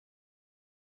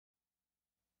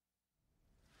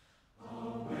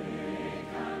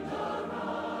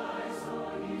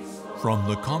From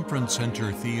the Conference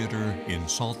Center Theater in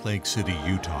Salt Lake City,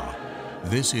 Utah,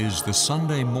 this is the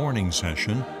Sunday morning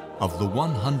session of the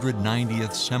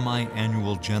 190th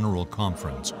Semi-Annual General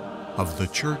Conference of The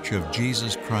Church of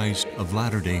Jesus Christ of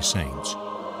Latter-day Saints,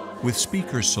 with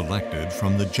speakers selected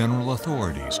from the general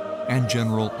authorities and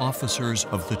general officers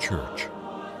of the Church.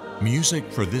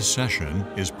 Music for this session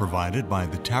is provided by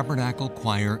the Tabernacle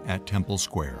Choir at Temple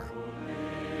Square.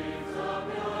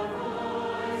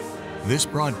 This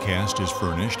broadcast is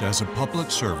furnished as a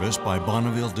public service by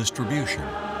Bonneville Distribution.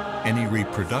 Any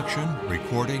reproduction,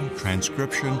 recording,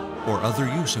 transcription, or other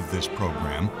use of this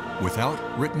program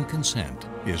without written consent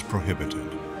is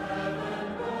prohibited.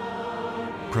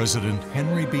 President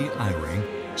Henry B.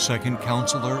 Eyring, Second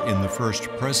Counselor in the First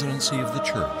Presidency of the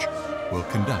Church, will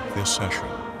conduct this session.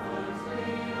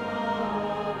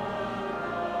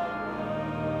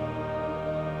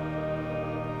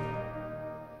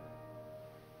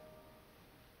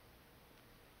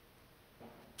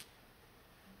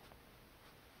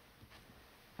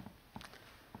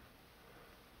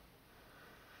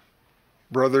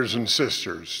 Brothers and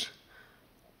sisters,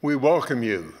 we welcome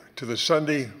you to the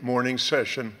Sunday morning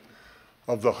session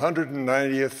of the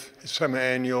 190th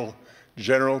Semi-Annual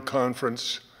General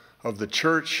Conference of the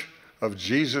Church of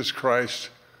Jesus Christ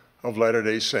of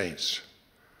Latter-day Saints.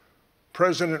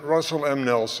 President Russell M.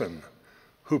 Nelson,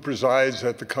 who presides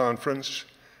at the conference,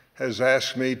 has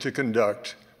asked me to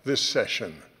conduct this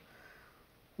session.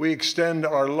 We extend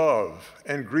our love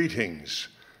and greetings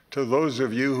to those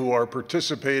of you who are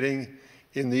participating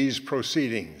in these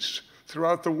proceedings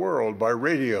throughout the world by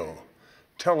radio,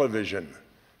 television,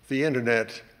 the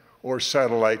internet, or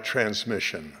satellite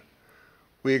transmission.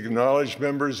 We acknowledge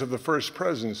members of the First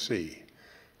Presidency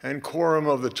and quorum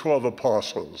of the 12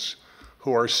 apostles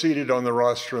who are seated on the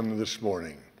rostrum this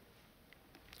morning.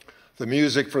 The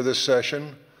music for this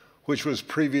session, which was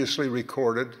previously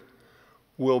recorded,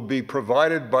 will be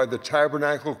provided by the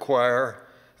Tabernacle Choir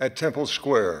at Temple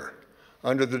Square,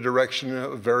 under the direction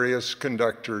of various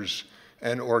conductors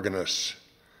and organists.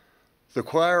 The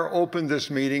choir opened this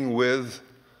meeting with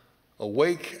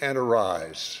 "Awake and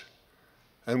Arise,"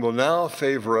 and will now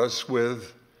favor us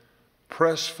with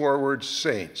 "Press Forward,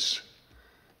 Saints."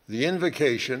 The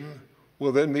invocation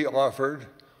will then be offered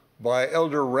by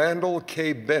Elder Randall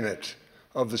K. Bennett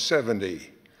of the 70,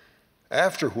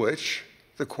 after which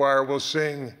the choir will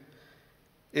sing,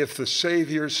 "If the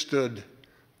Savior Stood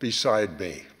Beside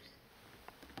Me."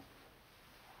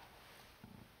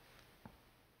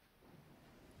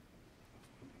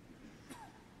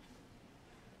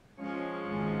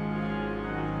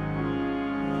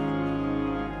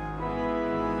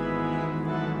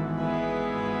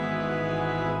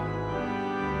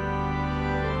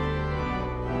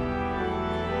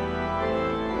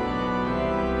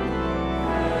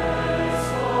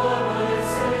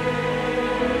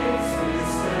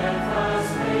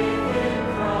 Steadfast faith in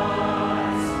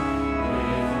Christ.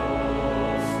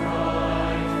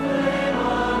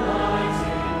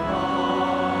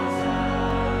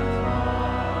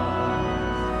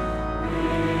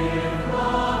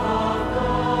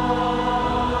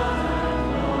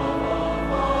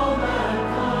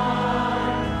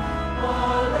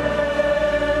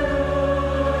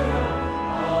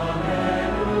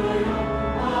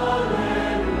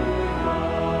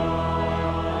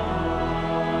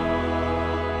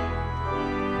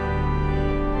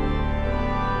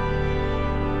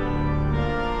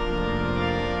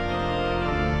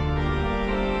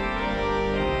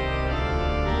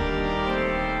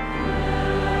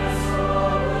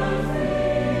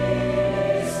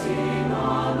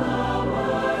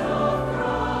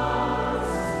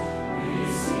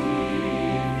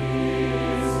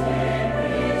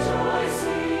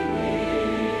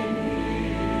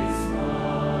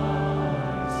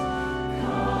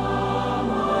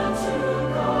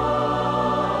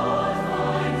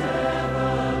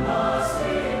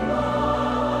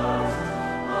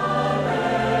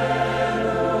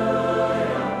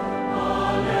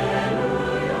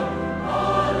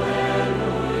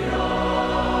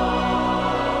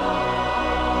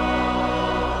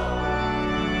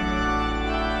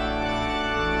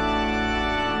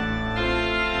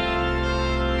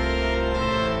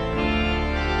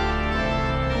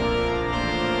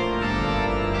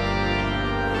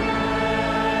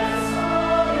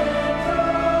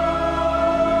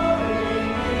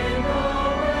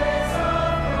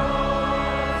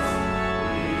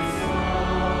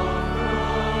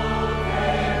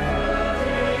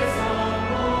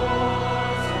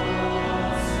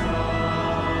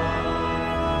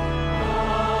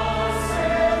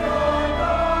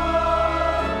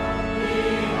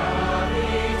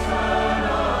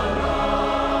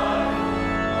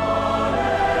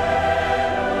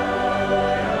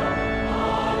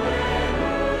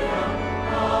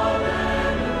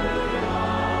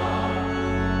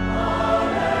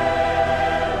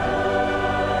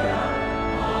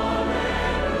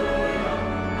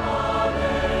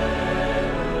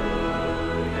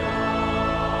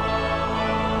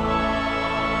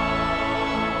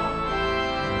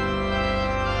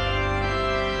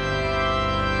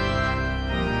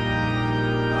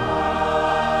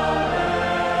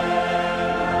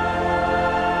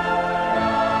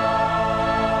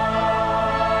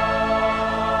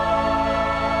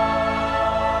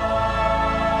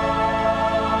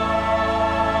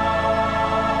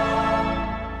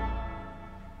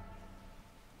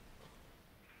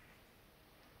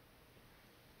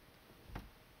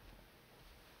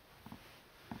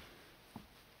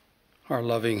 Our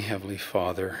loving Heavenly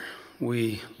Father,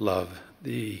 we love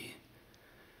Thee,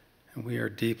 and we are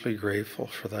deeply grateful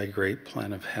for Thy great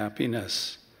plan of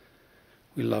happiness.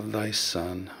 We love Thy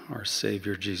Son, our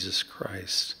Savior Jesus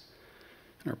Christ,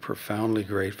 and are profoundly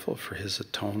grateful for His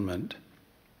atonement.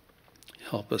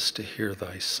 Help us to hear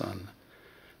Thy Son,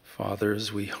 Father,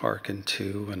 as we hearken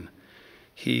to and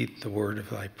heed the word of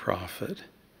Thy prophet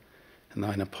and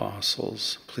Thine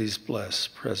apostles. Please bless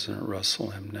President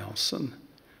Russell M. Nelson.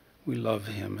 We love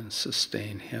him and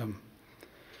sustain him.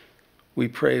 We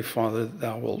pray, Father, that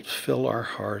Thou wilt fill our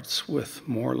hearts with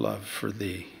more love for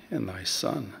Thee and Thy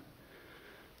Son,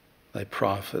 Thy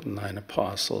prophet and Thine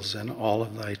apostles, and all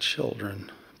of Thy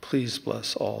children. Please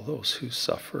bless all those who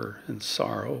suffer in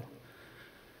sorrow.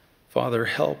 Father,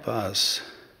 help us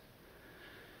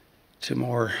to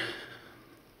more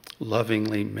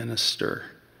lovingly minister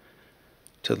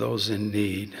to those in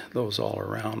need, those all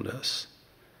around us.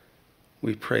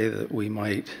 We pray that we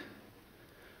might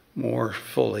more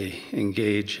fully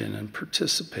engage in and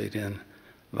participate in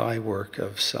Thy work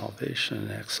of salvation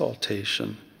and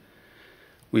exaltation.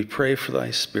 We pray for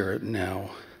Thy Spirit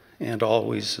now and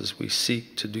always as we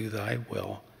seek to do Thy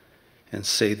will and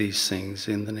say these things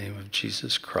in the name of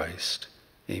Jesus Christ.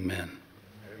 Amen.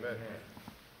 Amen.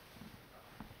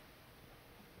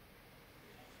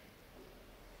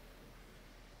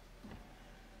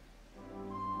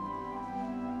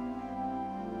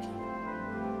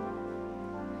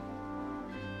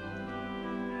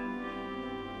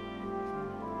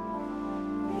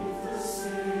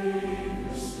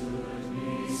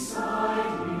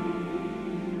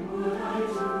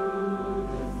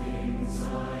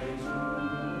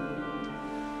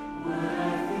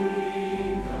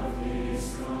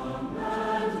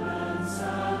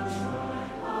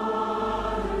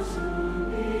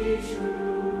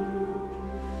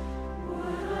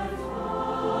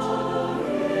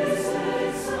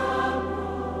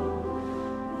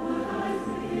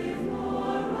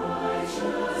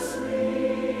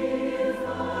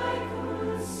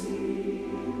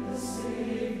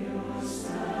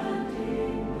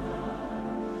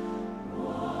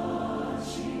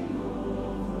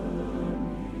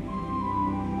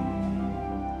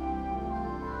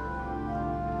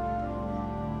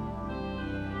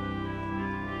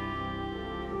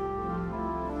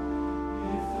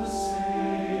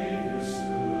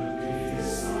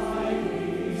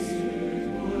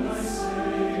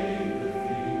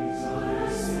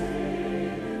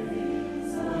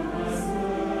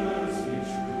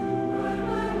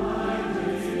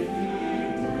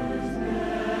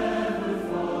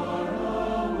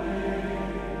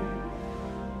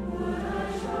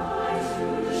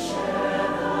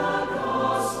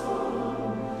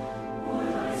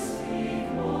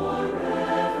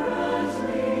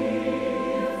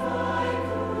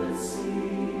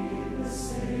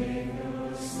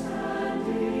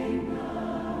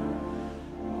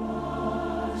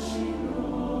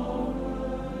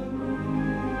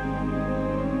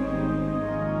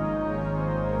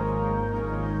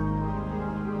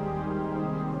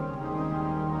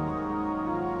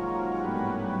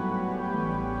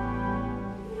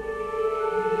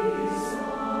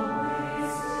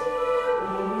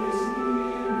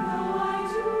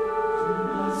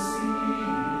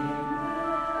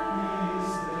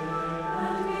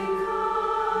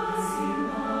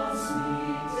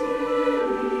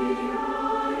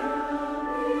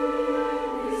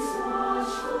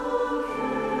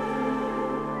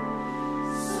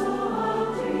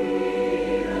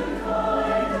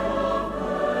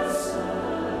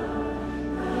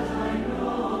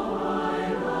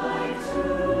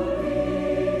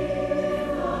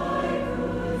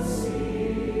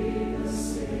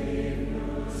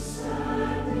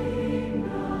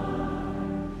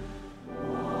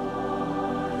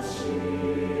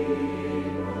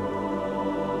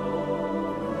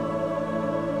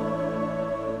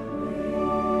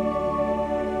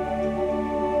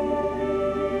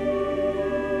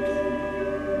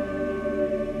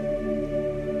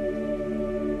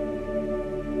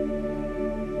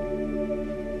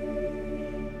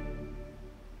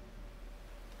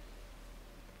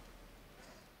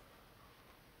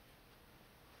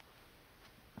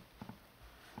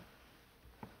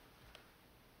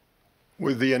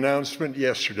 With the announcement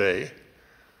yesterday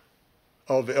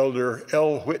of Elder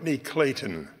L. Whitney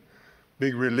Clayton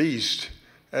being released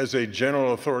as a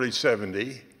General Authority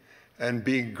 70 and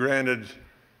being granted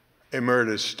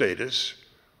emeritus status,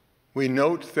 we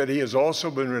note that he has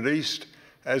also been released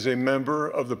as a member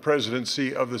of the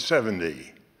Presidency of the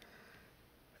 70.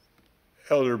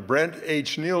 Elder Brent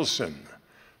H. Nielsen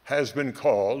has been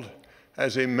called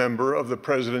as a member of the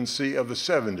Presidency of the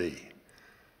 70.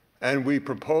 and we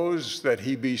propose that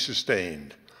he be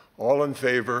sustained. All in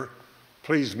favor,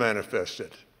 please manifest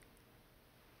it.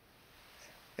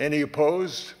 Any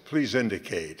opposed, please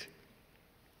indicate.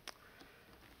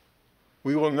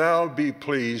 We will now be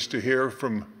pleased to hear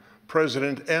from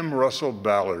President M. Russell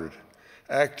Ballard,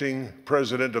 acting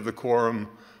president of the Quorum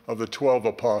of the 12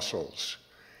 Apostles.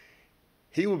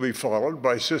 He will be followed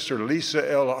by Sister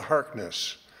Lisa L.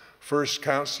 Harkness, first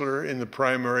counselor in the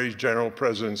primary general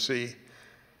presidency,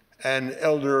 and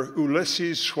Elder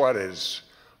Ulisses Soares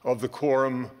of the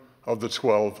Quorum of the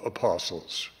 12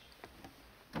 Apostles.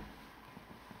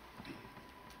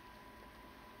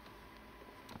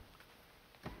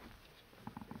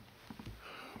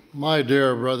 My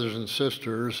dear brothers and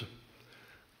sisters,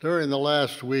 during the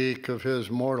last week of his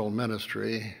mortal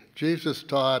ministry, Jesus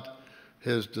taught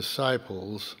his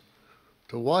disciples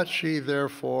to watch ye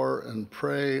therefore and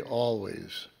pray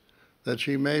always, that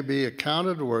ye may be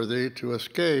accounted worthy to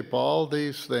escape all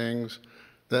these things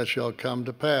that shall come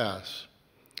to pass,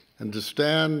 and to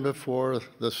stand before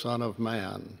the Son of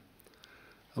Man.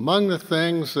 Among the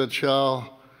things that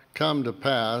shall come to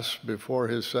pass before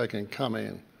his second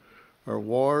coming are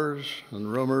wars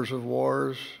and rumors of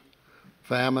wars,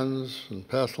 famines and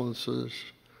pestilences,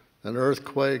 and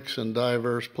earthquakes in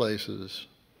divers places.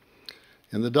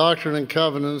 In the Doctrine and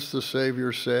Covenants, the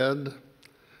Savior said,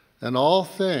 and all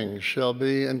things shall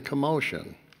be in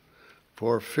commotion,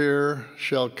 for fear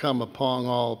shall come upon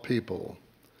all people.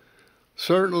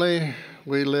 Certainly,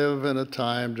 we live in a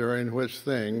time during which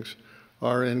things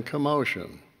are in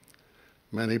commotion.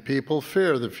 Many people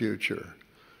fear the future,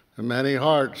 and many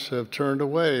hearts have turned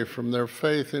away from their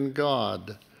faith in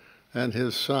God and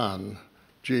his Son,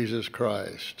 Jesus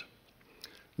Christ.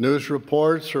 News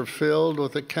reports are filled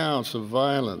with accounts of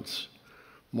violence,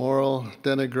 moral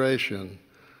denigration,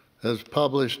 as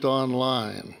published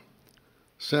online.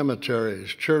 Cemeteries,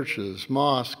 churches,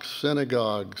 mosques,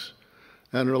 synagogues,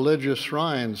 and religious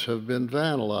shrines have been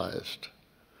vandalized.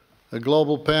 A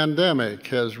global pandemic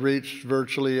has reached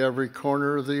virtually every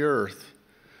corner of the earth.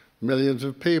 Millions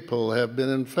of people have been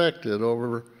infected,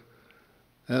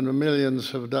 and a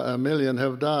million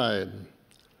have died.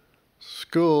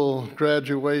 School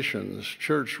graduations,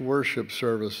 church worship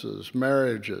services,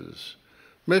 marriages,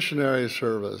 missionary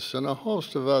service, and a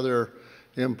host of other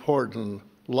important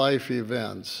life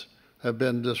events have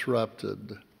been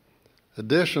disrupted.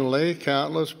 Additionally,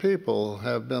 countless people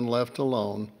have been left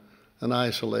alone and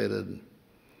isolated.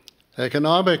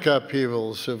 Economic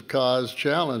upheavals have caused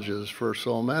challenges for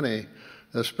so many,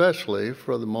 especially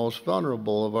for the most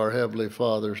vulnerable of our Heavenly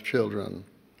Father's children.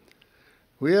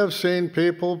 We have seen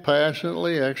people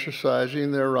passionately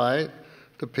exercising their right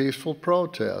to peaceful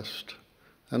protest,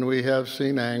 and we have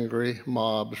seen angry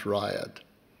mobs riot.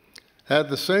 At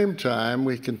the same time,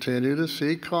 we continue to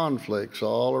see conflicts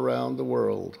all around the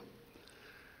world.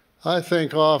 I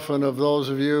think often of those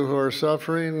of you who are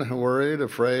suffering, worried,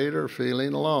 afraid, or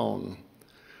feeling alone.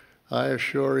 I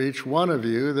assure each one of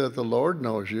you that the Lord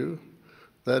knows you,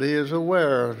 that he is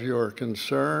aware of your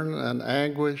concern and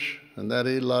anguish, and that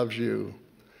he loves you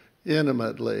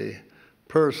intimately,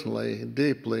 personally,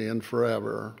 deeply, and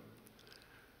forever.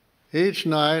 Each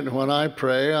night when I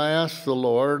pray, I ask the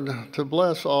Lord to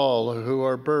bless all who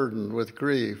are burdened with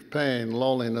grief, pain,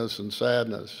 loneliness, and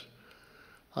sadness.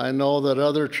 I know that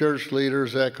other church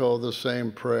leaders echo the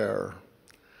same prayer.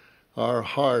 Our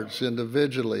hearts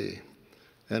individually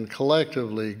and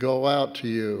collectively go out to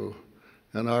you,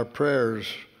 and our prayers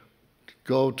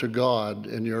go to God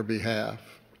in your behalf.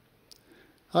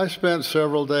 I spent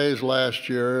several days last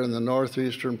year in the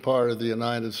northeastern part of the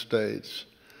United States,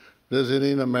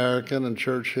 visiting American and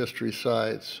church history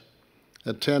sites,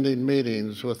 attending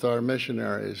meetings with our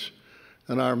missionaries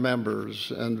and our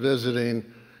members, and visiting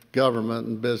government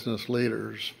and business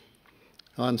leaders.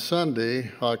 On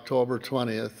Sunday, October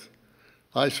 20th,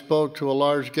 I spoke to a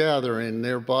large gathering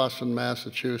near Boston,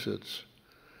 Massachusetts.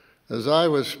 As I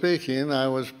was speaking, I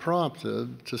was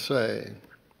prompted to say,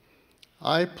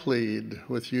 I plead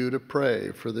with you to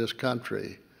pray for this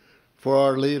country, for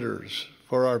our leaders,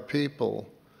 for our people,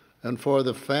 and for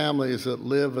the families that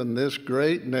live in this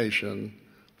great nation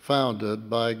founded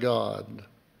by God.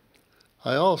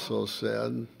 I also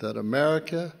said that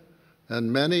America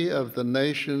and many of the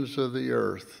nations of the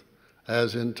earth,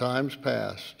 as in times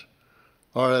past,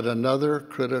 are at another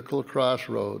critical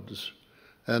crossroads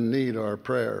and need our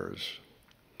prayers.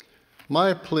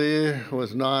 My plea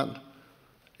was not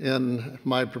in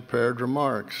my prepared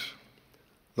remarks.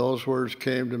 Those words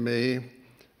came to me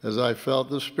as I felt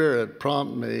the Spirit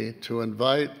prompt me to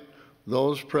invite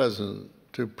those present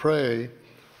to pray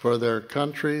for their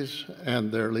countries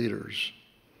and their leaders.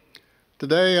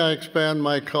 Today I expand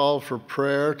my call for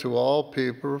prayer to all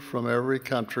people from every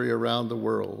country around the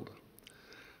world.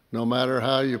 No matter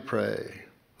how you pray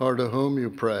or to whom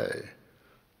you pray,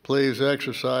 please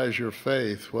exercise your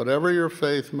faith, whatever your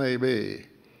faith may be,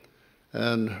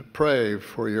 and pray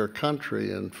for your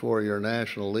country and for your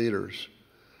national leaders.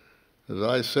 As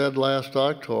I said last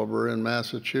October in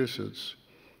Massachusetts,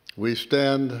 we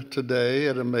stand today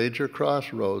at a major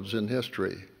crossroads in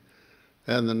history,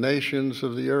 and the nations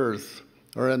of the earth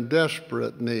are in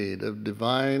desperate need of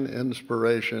divine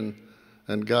inspiration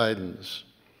and guidance.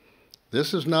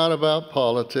 This is not about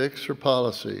politics or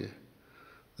policy.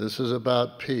 This is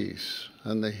about peace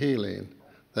and the healing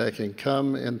that can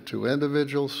come into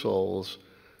individual souls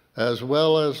as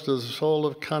well as to the soul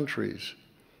of countries,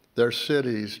 their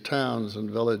cities, towns,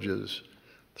 and villages,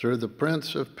 through the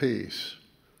Prince of Peace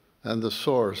and the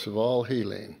source of all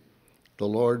healing, the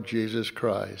Lord Jesus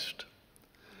Christ.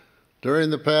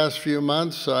 During the past few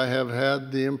months, I have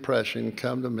had the impression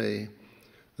come to me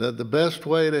that the best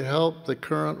way to help the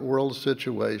current world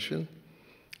situation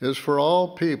is for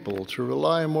all people to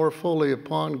rely more fully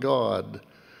upon God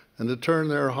and to turn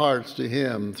their hearts to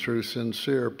Him through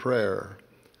sincere prayer.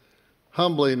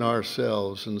 Humbling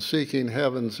ourselves and seeking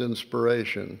heaven's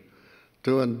inspiration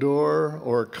to endure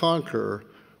or conquer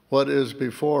what is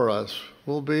before us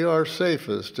will be our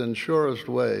safest and surest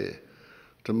way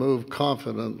to move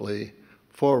confidently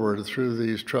forward through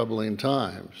these troubling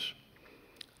times.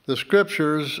 The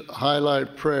Scriptures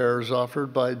highlight prayers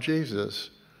offered by Jesus,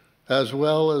 as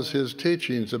well as his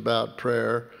teachings about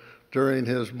prayer during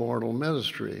his mortal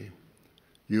ministry.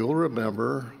 You'll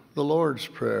remember the Lord's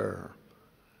Prayer.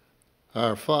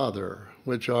 Our Father,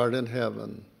 which art in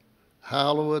heaven,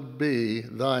 hallowed be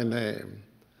thy name.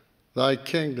 Thy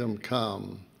kingdom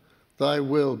come, thy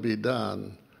will be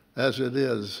done, as it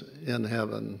is in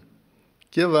heaven.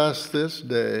 Give us this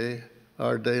day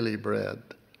our daily bread,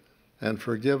 and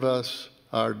forgive us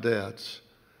our debts,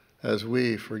 as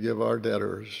we forgive our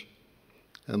debtors.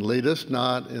 And lead us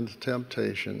not into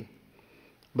temptation,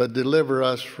 but deliver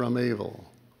us from evil.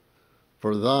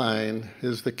 For thine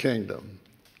is the kingdom,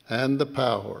 and the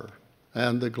power,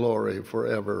 and the glory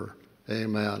forever.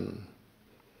 Amen.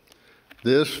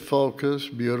 This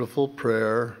focused, beautiful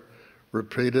prayer,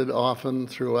 repeated often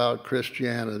throughout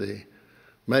Christianity,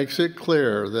 makes it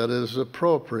clear that it is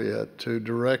appropriate to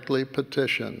directly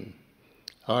petition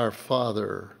our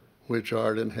Father, which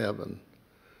art in heaven,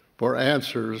 for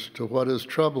answers to what is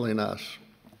troubling us.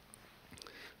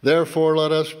 Therefore,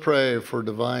 let us pray for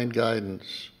divine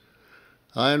guidance.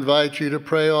 I invite you to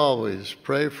pray always.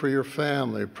 Pray for your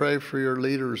family. Pray for your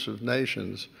leaders of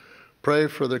nations. Pray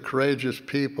for the courageous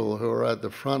people who are at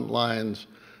the front lines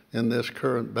in this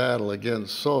current battle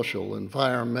against social,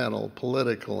 environmental,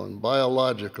 political, and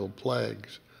biological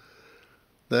plagues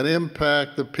that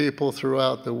impact the people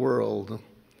throughout the world,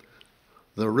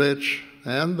 the rich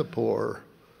and the poor,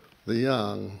 the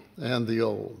young and the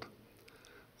old.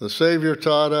 The Savior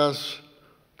taught us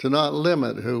to not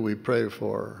limit who we pray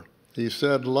for. He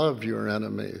said, love your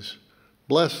enemies,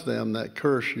 bless them that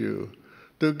curse you,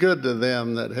 do good to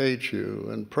them that hate you,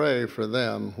 and pray for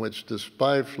them which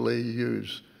despitefully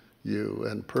use you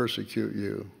and persecute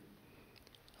you.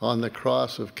 On the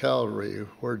cross of Calvary,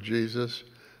 where Jesus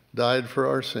died for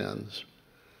our sins,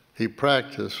 he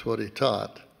practiced what he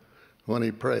taught when he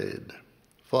prayed,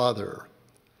 Father,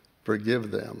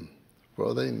 forgive them,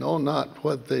 for they know not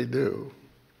what they do.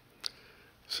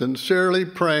 Sincerely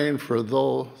praying for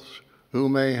those who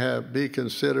may be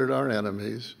considered our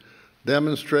enemies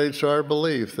demonstrates our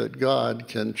belief that God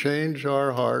can change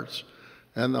our hearts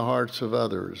and the hearts of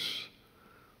others.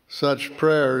 Such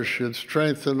prayers should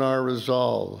strengthen our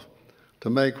resolve to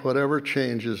make whatever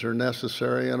changes are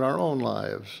necessary in our own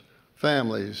lives,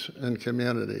 families, and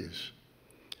communities.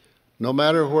 No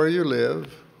matter where you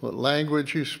live, what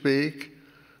language you speak,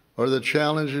 or the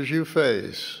challenges you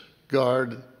face,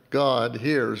 God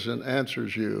hears and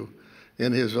answers you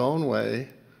in his own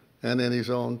way and in his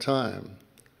own time.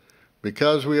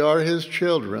 Because we are his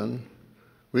children,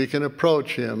 we can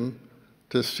approach him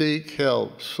to seek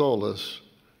help, solace,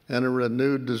 and a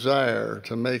renewed desire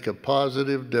to make a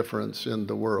positive difference in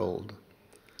the world.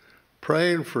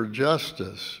 Praying for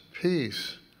justice,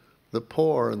 peace, the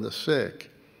poor, and the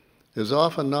sick is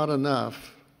often not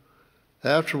enough.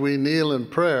 After we kneel in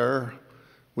prayer,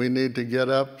 we need to get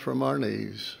up from our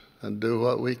knees and do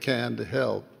what we can to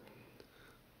help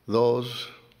those,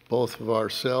 both of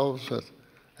ourselves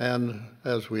and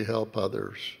as we help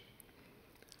others.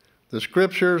 The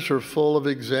Scriptures are full of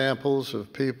examples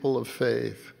of people of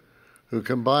faith who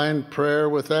combine prayer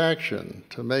with action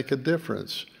to make a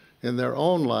difference in their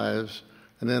own lives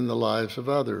and in the lives of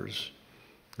others.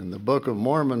 In the Book of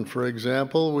Mormon, for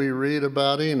example, we read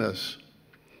about Enos.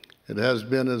 It has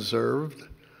been observed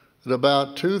that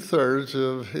about 2/3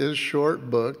 of his short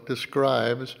book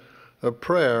describes a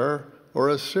prayer or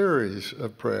a series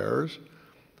of prayers,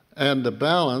 and the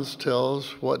balance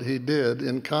tells what he did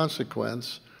in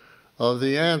consequence of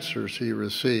the answers he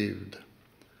received.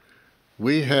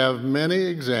 We have many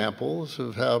examples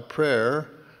of how prayer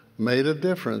made a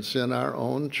difference in our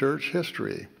own church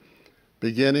history,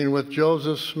 beginning with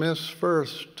Joseph Smith's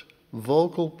first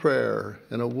vocal prayer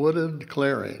in a wooded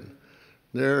clearing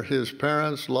near his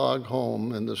parents' log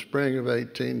home in the spring of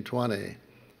 1820,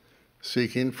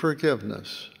 seeking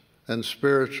forgiveness and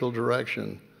spiritual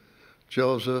direction.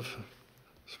 Joseph's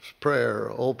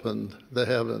prayer opened the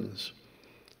heavens.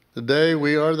 Today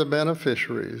we are the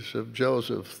beneficiaries of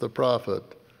Joseph the prophet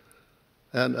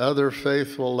and other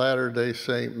faithful Latter-day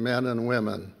Saint men and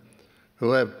women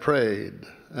who have prayed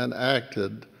and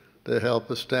acted to help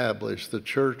establish the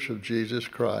Church of Jesus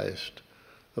Christ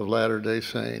of Latter-day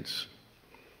Saints.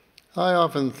 I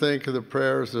often think of the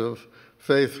prayers of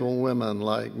faithful women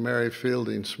like Mary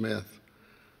Fielding Smith,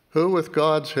 who with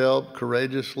God's help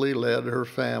courageously led her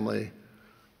family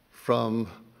from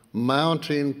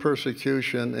mounting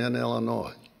persecution in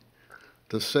Illinois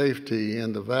to safety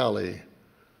in the valley,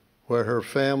 where her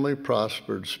family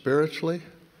prospered spiritually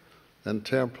and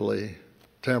temporally.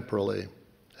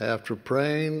 After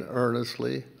praying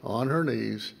earnestly on her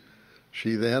knees,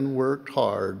 she then worked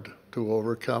hard to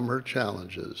overcome her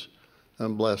challenges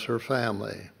and bless her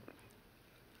family.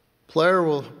 Prayer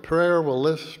will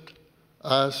lift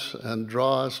us and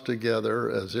draw us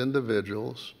together as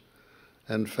individuals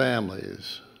and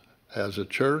families, as a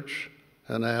church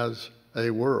and as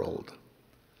a world.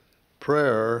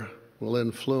 Prayer will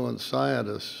influence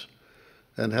scientists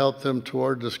and help them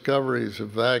toward discoveries of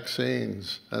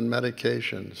vaccines and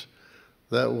medications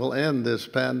that will end this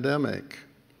pandemic.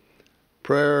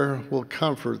 Prayer will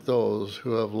comfort those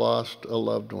who have lost a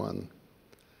loved one.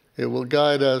 It will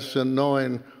guide us in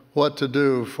knowing what to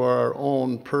do for our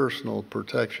own personal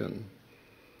protection.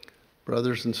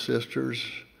 Brothers and sisters,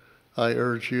 I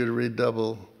urge you to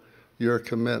redouble your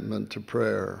commitment to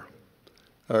prayer.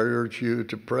 I urge you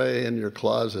to pray in your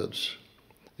closets,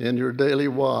 in your daily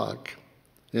walk,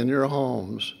 in your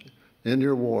homes, in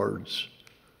your wards,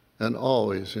 and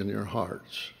always in your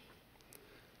hearts.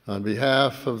 On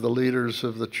behalf of the leaders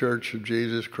of the Church of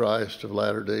Jesus Christ of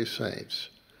Latter-day Saints,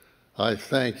 I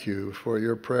thank you for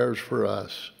your prayers for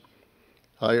us.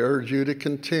 I urge you to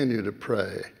continue to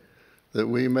pray that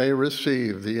we may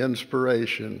receive the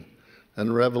inspiration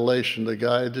and revelation to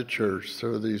guide the church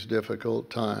through these difficult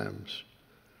times.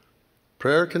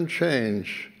 Prayer can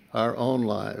change our own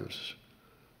lives.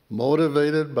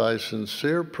 Motivated by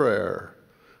sincere prayer,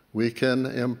 we can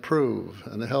improve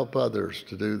and help others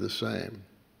to do the same.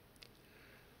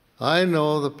 I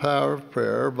know the power of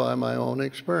prayer by my own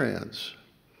experience.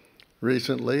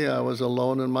 Recently, I was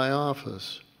alone in my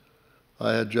office.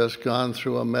 I had just gone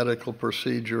through a medical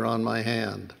procedure on my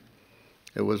hand.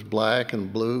 It was black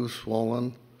and blue,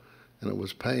 swollen, and it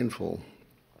was painful.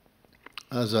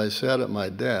 As I sat at my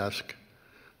desk,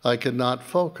 I could not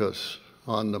focus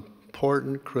on the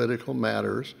important, critical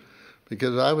matters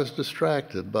because I was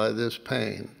distracted by this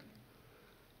pain.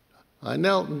 I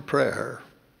knelt in prayer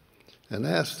and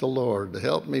asked the Lord to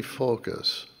help me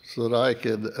focus so that I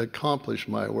could accomplish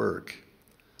my work.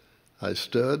 I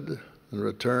stood and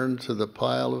returned to the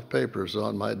pile of papers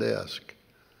on my desk.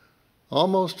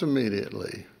 Almost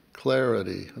immediately,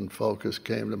 clarity and focus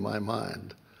came to my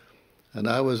mind, and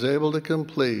I was able to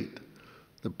complete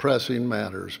the pressing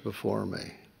matters before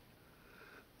me.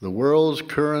 The world's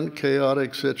current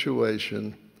chaotic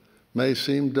situation may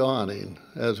seem daunting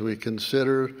as we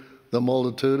consider the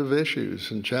multitude of issues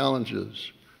and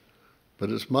challenges, but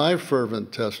it's my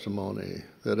fervent testimony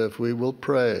that if we will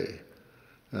pray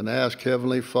and ask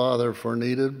Heavenly Father for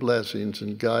needed blessings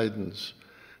and guidance,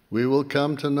 we will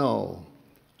come to know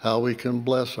how we can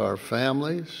bless our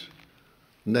families,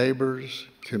 neighbors,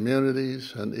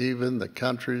 communities, and even the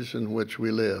countries in which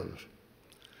we live.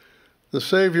 The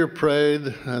Savior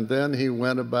prayed, and then he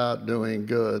went about doing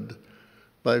good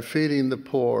by feeding the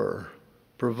poor,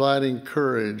 providing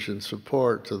courage and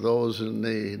support to those in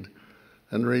need,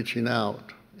 and reaching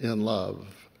out in love,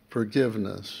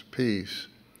 forgiveness, peace,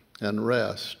 and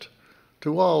rest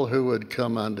to all who would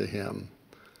come unto him.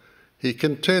 He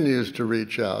continues to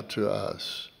reach out to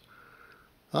us.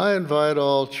 I invite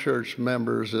all church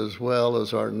members as well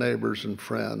as our neighbors and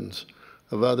friends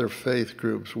of other faith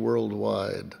groups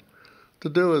worldwide to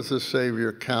do as the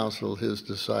Savior counseled his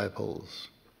disciples.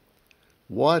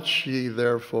 Watch ye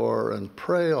therefore and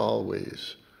pray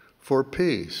always for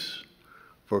peace,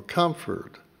 for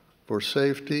comfort, for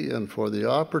safety, and for the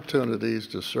opportunities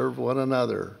to serve one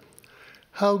another.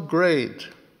 How great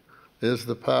is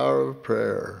the power of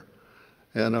prayer,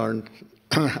 and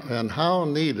how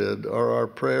needed are our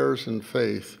prayers and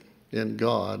faith in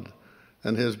God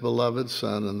and his beloved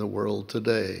Son in the world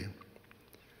today.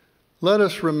 Let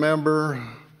us remember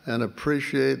and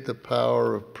appreciate the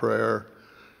power of prayer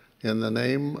in the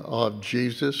name of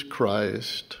Jesus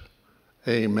Christ.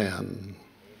 Amen.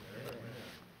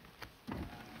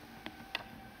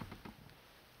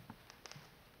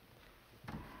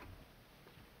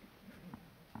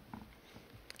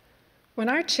 When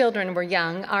our children were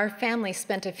young, our family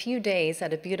spent a few days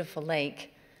at a beautiful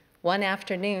lake. One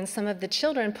afternoon, some of the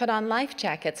children put on life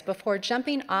jackets before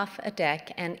jumping off a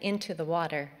deck and into the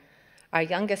water. Our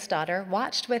youngest daughter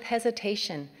watched with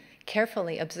hesitation,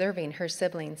 carefully observing her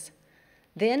siblings.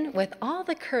 Then, with all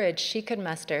the courage she could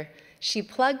muster, she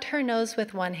plugged her nose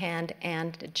with one hand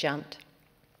and jumped.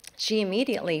 She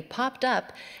immediately popped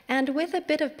up and, with a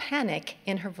bit of panic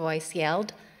in her voice,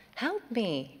 yelled, "Help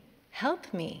me,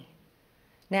 help me."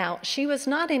 Now, she was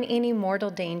not in any mortal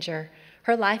danger.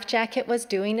 Her life jacket was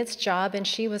doing its job and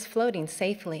she was floating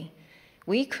safely.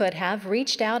 We could have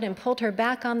reached out and pulled her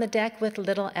back on the deck with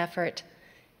little effort.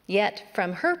 Yet,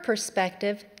 from her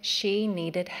perspective, she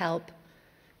needed help.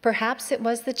 Perhaps it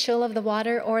was the chill of the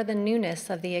water or the newness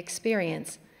of the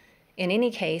experience. In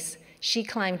any case, she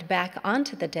climbed back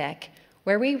onto the deck,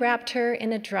 where we wrapped her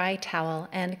in a dry towel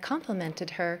and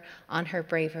complimented her on her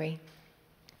bravery.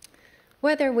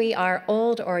 Whether we are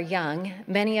old or young,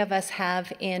 many of us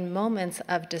have, in moments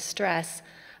of distress,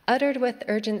 uttered with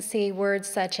urgency words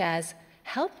such as,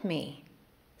 "Help me,"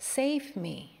 "Save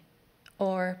me,"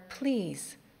 or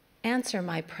 "Please, answer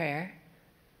my prayer."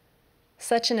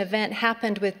 Such an event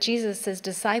happened with Jesus'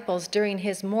 disciples during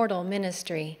his mortal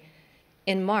ministry.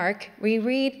 In Mark, we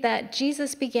read that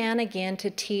Jesus began again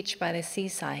to teach by the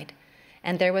seaside,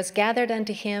 and there was gathered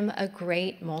unto him a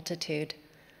great multitude.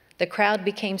 The crowd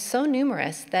became so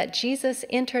numerous that Jesus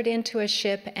entered into a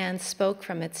ship and spoke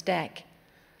from its deck.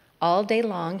 All day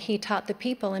long he taught the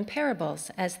people in parables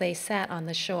as they sat on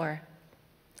the shore.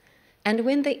 And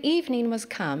when the evening was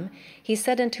come, he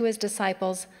said unto his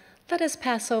disciples, "Let us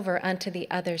pass over unto the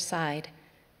other side."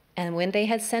 And when they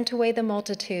had sent away the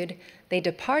multitude, they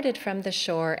departed from the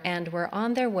shore and were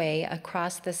on their way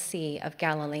across the Sea of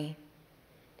Galilee.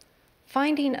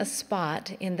 Finding a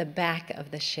spot in the back of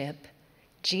the ship,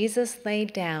 Jesus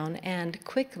laid down and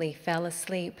quickly fell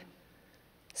asleep.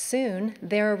 Soon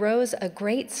there arose a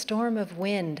great storm of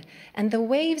wind, and the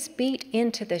waves beat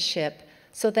into the ship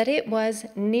so that it was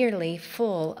nearly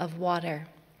full of water.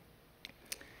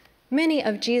 Many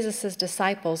of Jesus'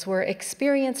 disciples were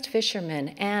experienced fishermen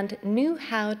and knew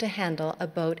how to handle a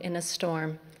boat in a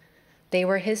storm. They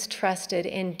were his trusted,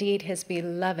 indeed his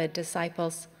beloved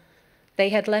disciples. They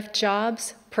had left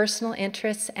jobs, personal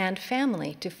interests, and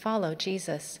family to follow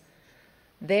Jesus.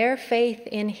 Their faith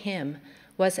in him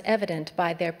was evident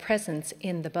by their presence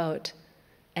in the boat.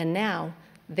 And now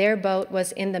their boat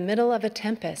was in the middle of a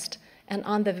tempest and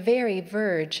on the very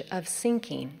verge of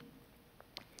sinking.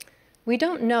 We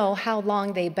don't know how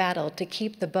long they battled to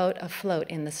keep the boat afloat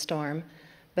in the storm,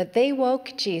 but they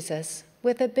woke Jesus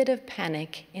with a bit of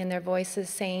panic in their voices,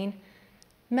 saying,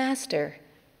 "Master,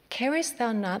 carest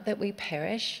thou not that we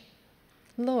perish?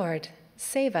 Lord,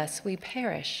 save us, we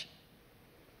perish."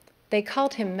 They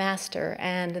called him Master,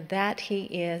 and that he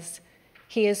is.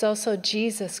 He is also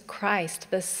Jesus Christ,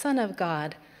 the Son of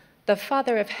God, the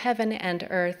Father of heaven and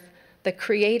earth, the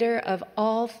Creator of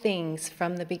all things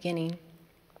from the beginning.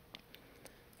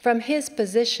 From his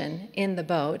position in the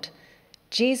boat,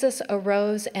 Jesus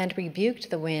arose and rebuked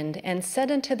the wind and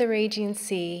said unto the raging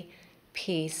sea,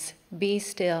 "Peace, be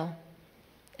still."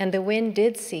 And the wind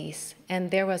did cease, and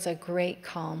there was a great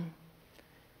calm.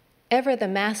 Ever the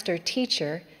master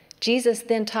teacher, Jesus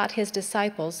then taught his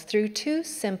disciples through two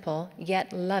simple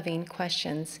yet loving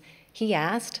questions. He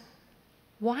asked,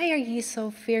 "Why are ye so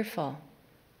fearful?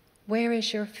 Where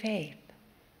is your faith?"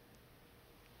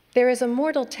 There is a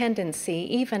mortal tendency,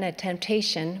 even a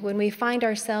temptation, when we find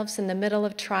ourselves in the middle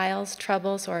of trials,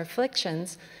 troubles, or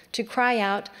afflictions, to cry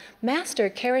out, "Master,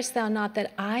 carest thou not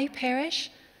that I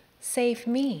perish? Save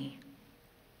me."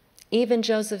 Even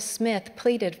Joseph Smith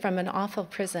pleaded from an awful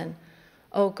prison,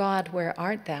 "O God, where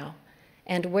art thou?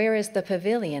 And where is the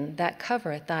pavilion that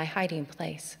covereth thy hiding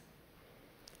place?"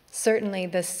 Certainly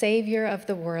the Savior of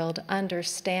the world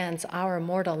understands our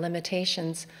mortal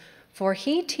limitations, for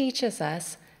he teaches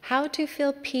us how to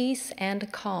feel peace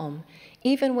and calm,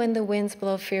 even when the winds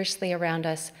blow fiercely around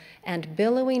us and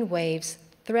billowing waves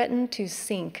threaten to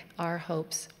sink our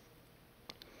hopes.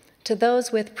 To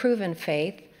those with proven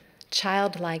faith,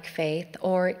 childlike faith,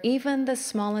 or even the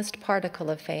smallest particle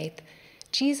of faith,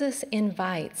 Jesus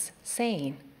invites,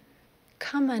 saying,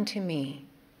 "Come unto me,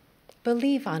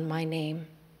 believe on my name,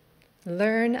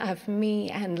 learn of me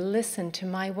and listen to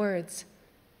my words."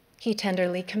 He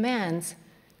tenderly commands,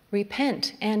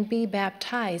 "Repent and be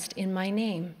baptized in my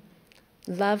name.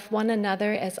 Love one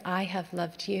another as I have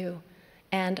loved you,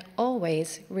 and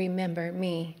always remember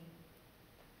me."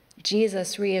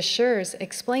 Jesus reassures,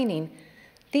 explaining,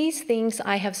 "These things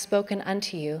I have spoken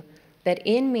unto you, that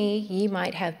in me ye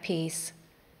might have peace.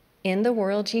 In the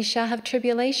world ye shall have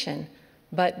tribulation,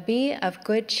 but be of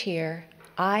good cheer.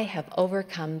 I have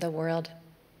overcome the world."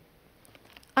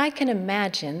 I can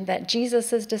imagine that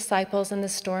Jesus' disciples in the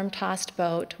storm-tossed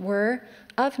boat were,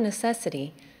 of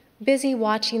necessity, busy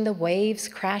watching the waves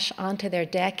crash onto their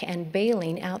deck and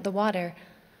bailing out the water.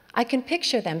 I can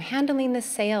picture them handling the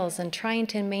sails and trying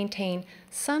to maintain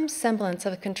some semblance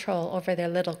of control over their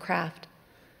little craft.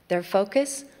 Their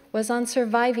focus was on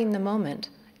surviving the moment,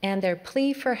 and their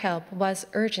plea for help was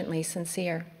urgently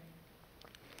sincere.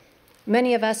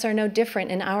 Many of us are no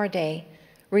different in our day.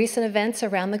 Recent events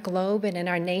around the globe and in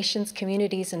our nation's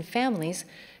communities and families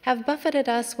have buffeted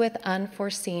us with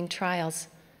unforeseen trials.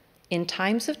 In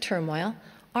times of turmoil,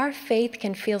 our faith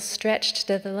can feel stretched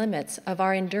to the limits of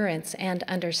our endurance and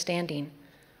understanding.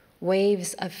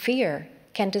 Waves of fear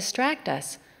can distract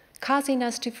us, causing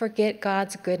us to forget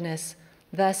God's goodness,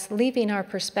 thus leaving our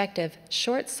perspective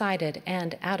short-sighted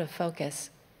and out of focus.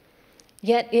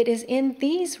 Yet it is in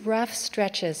these rough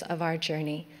stretches of our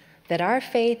journey that our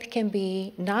faith can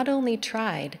be not only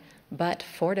tried, but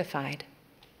fortified.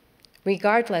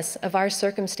 Regardless of our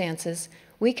circumstances,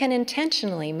 we can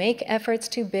intentionally make efforts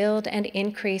to build and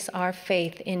increase our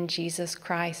faith in Jesus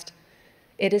Christ.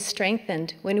 It is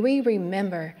strengthened when we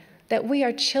remember that we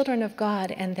are children of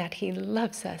God and that He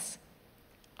loves us.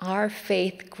 Our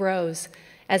faith grows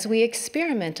as we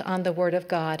experiment on the Word of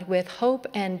God with hope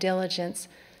and diligence,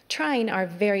 trying our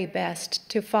very best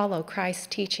to follow Christ's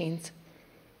teachings.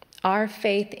 Our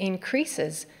faith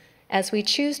increases as we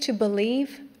choose to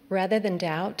believe rather than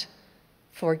doubt,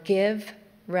 forgive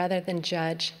rather than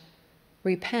judge,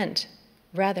 repent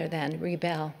rather than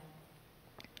rebel.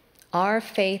 Our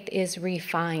faith is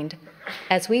refined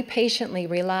as we patiently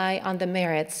rely on the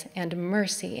merits and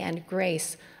mercy and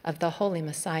grace of the Holy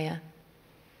Messiah.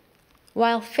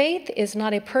 While faith is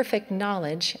not a perfect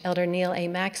knowledge, Elder Neil A.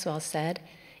 Maxwell said,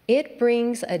 it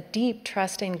brings a deep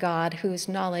trust in God whose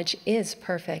knowledge is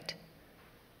perfect.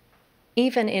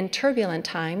 Even in turbulent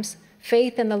times,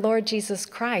 faith in the Lord Jesus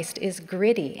Christ is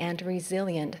gritty and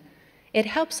resilient. It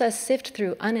helps us sift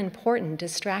through unimportant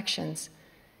distractions.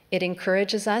 It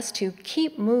encourages us to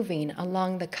keep moving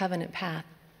along the covenant path.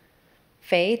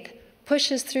 Faith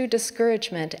pushes through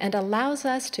discouragement and allows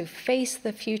us to face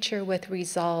the future with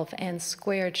resolve and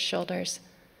squared shoulders.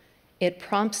 It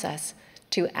prompts us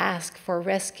to ask for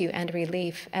rescue and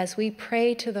relief as we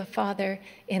pray to the Father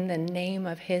in the name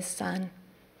of His Son.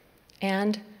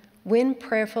 And when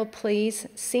prayerful pleas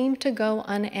seem to go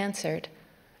unanswered,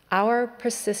 our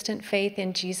persistent faith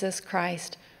in Jesus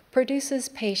Christ produces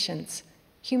patience,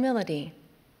 humility,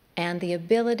 and the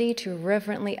ability to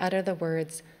reverently utter the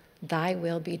words, "Thy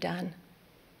will be done."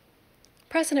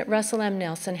 President Russell M.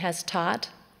 Nelson has taught,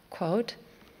 quote,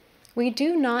 "We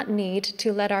do not need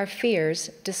to let our fears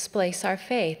displace our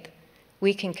faith.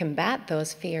 We can combat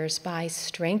those fears by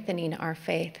strengthening our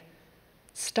faith.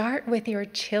 Start with your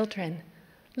children.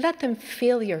 Let them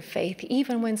feel your faith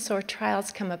even when sore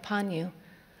trials come upon you.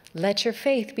 Let your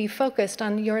faith be focused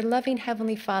on your loving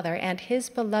Heavenly Father and His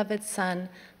beloved Son,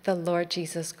 the Lord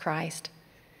Jesus Christ.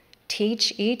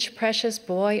 Teach each precious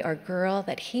boy or girl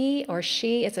that he or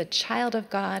she is a child of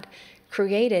God,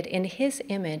 created in His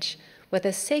image with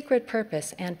a sacred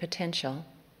purpose and potential.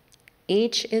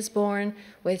 Each is born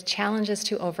with challenges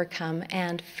to overcome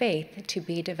and faith to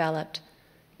be developed,"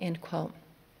 end quote.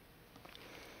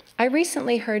 I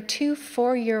recently heard 2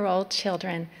 4-year-old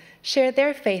children share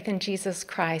their faith in Jesus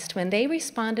Christ when they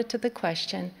responded to the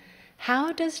question,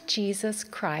 "How does Jesus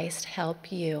Christ help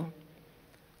you?"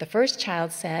 The first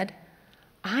child said,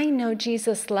 "I know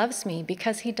Jesus loves me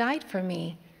because He died for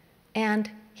me,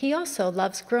 and He also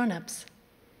loves grown-ups."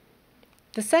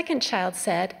 The second child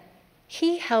said,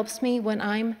 "He helps me when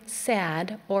I'm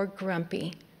sad or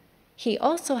grumpy. He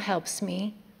also helps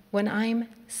me when I'm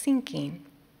sinking."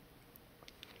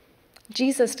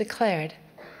 Jesus declared,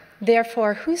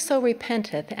 "Therefore whoso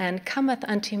repenteth and cometh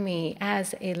unto me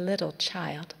as a little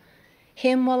child,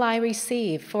 him will I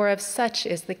receive, for of such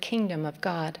is the kingdom of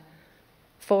God.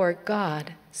 For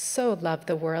God so loved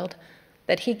the world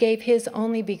that He gave His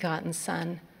only begotten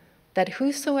Son, that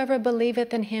whosoever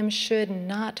believeth in him should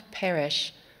not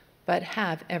perish, but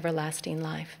have everlasting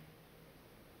life.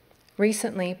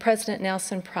 Recently, President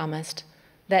Nelson promised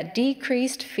that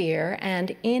decreased fear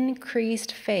and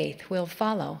increased faith will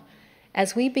follow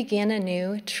as we begin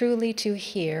anew truly to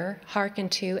hear, hearken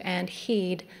to, and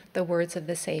heed the words of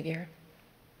the Savior.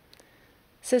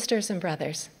 Sisters and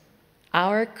brothers,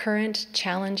 our current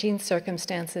challenging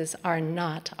circumstances are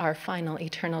not our final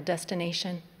eternal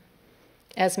destination.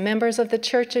 As members of the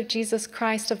Church of Jesus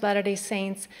Christ of Latter-day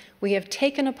Saints, we have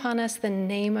taken upon us the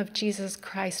name of Jesus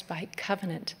Christ by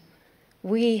covenant.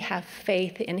 We have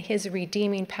faith in his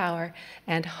redeeming power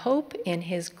and hope in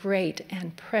his great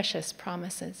and precious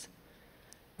promises.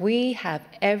 We have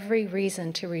every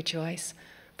reason to rejoice,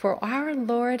 for our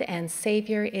Lord and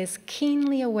Savior is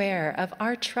keenly aware of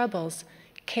our troubles,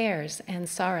 cares, and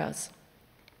sorrows.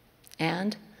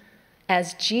 And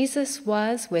as Jesus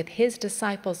was with his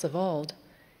disciples of old,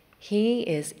 he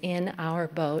is in our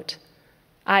boat.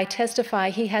 I testify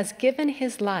he has given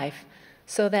his life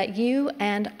so that you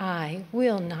and I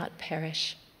will not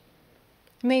perish.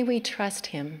 May we trust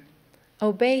him,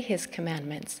 obey his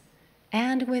commandments,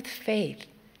 and with faith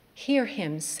hear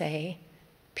him say,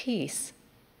 "Peace,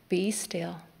 be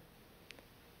still."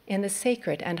 In the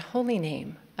sacred and holy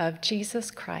name of Jesus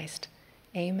Christ,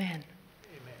 amen.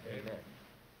 Amen.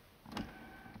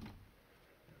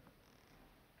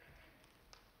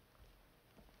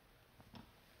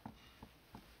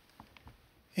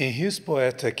 In his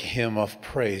poetic hymn of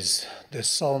praise, the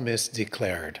psalmist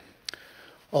declared,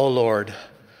 "O Lord,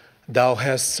 thou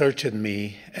hast searched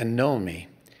me and known me.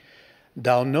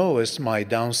 Thou knowest my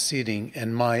downsitting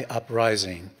and my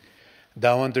uprising.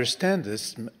 Thou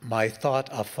understandest my thought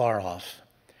afar off.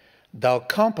 Thou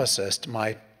compassest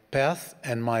my path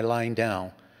and my lying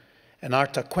down, and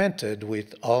art acquainted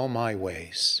with all my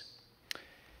ways."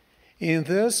 In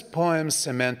this poem's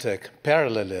semantic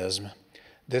parallelism,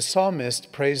 the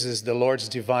psalmist praises the Lord's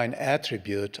divine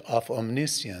attribute of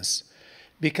omniscience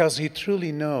because he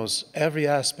truly knows every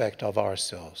aspect of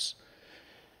ourselves.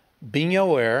 Being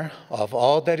aware of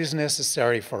all that is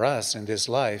necessary for us in this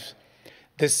life,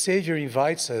 the Savior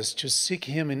invites us to seek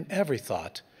him in every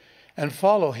thought and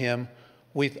follow him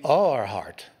with all our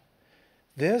heart.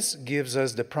 This gives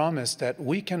us the promise that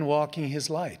we can walk in his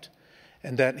light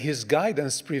and that his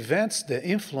guidance prevents the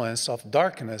influence of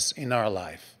darkness in our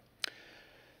life.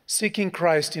 Seeking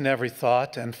Christ in every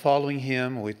thought and following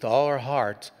him with all our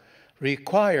heart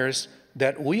requires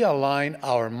that we align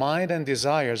our mind and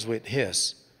desires with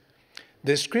his.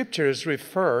 The scriptures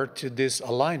refer to this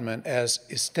alignment as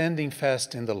standing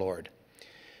fast in the Lord.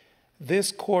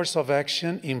 This course of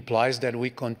action implies that we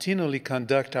continually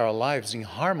conduct our lives in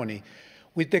harmony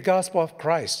with the gospel of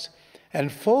Christ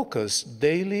and focus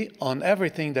daily on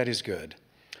everything that is good.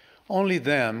 Only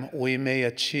then we may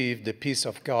achieve the peace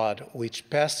of God, which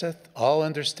passeth all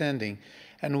understanding,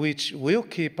 and which will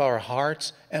keep our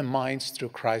hearts and minds through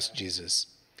Christ Jesus.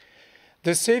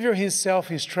 The Savior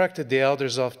himself instructed the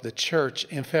elders of the church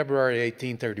in February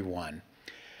 1831,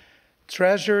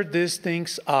 "Treasure these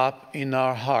things up in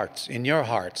our hearts, in your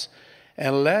hearts,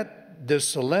 and let the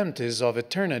solemnities of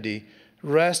eternity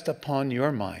rest upon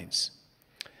your minds."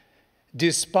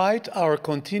 Despite our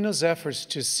continuous efforts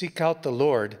to seek out the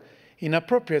Lord,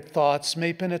 inappropriate thoughts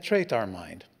may penetrate our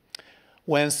mind.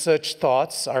 When such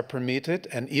thoughts are permitted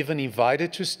and even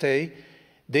invited to stay,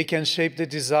 they can shape the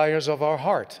desires of our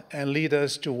heart and lead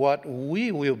us to what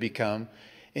we will become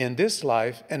in this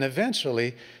life and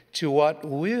eventually to what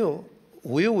we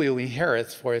will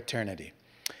inherit for eternity.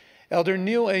 Elder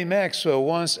Neil A. Maxwell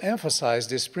once emphasized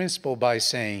this principle by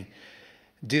saying,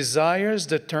 "Desires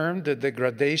determine the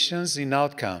gradations in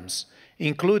outcomes,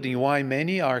 including why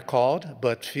many are called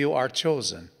but few are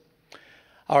chosen."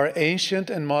 Our ancient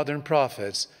and modern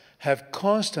prophets have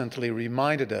constantly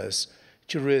reminded us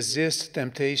to resist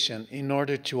temptation in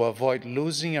order to avoid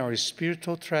losing our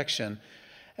spiritual traction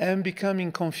and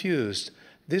becoming confused,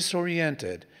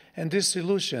 disoriented, and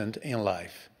disillusioned in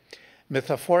life.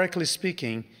 Metaphorically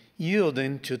speaking,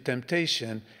 yielding to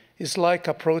temptation is like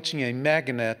approaching a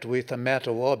magnet with a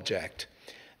metal object.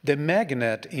 The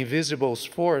magnet, invisible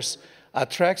force,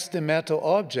 attracts the metal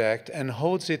object and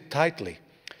holds it tightly.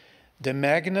 The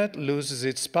magnet loses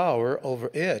its power over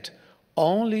it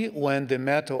only when the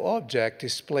metal object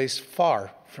is placed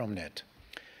far from it.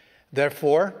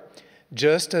 Therefore,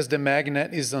 just as the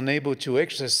magnet is unable to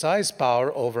exercise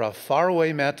power over a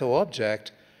faraway metal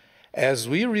object, as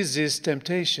we resist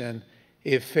temptation,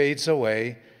 it fades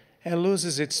away and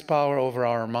loses its power over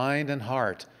our mind and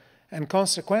heart, and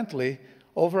consequently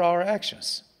over our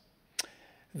actions.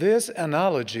 This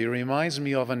analogy reminds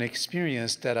me of an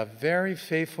experience that a very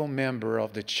faithful member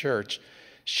of the church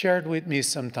shared with me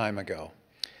some time ago.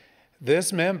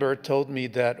 This member told me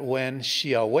that when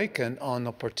she awakened on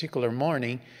a particular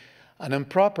morning, an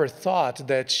improper thought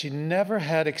that she never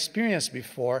had experienced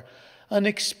before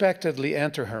unexpectedly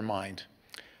entered her mind.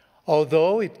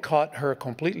 Although it caught her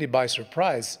completely by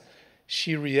surprise,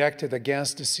 she reacted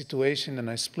against the situation in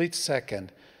a split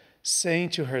second,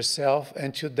 saying to herself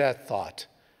and to that thought,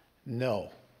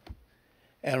 "No,"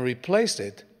 and replaced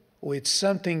it with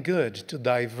something good to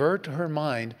divert her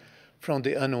mind from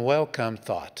the unwelcome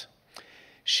thought.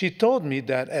 She told me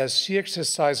that as she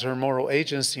exercised her moral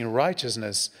agency in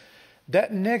righteousness,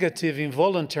 that negative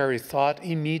involuntary thought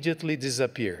immediately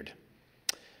disappeared.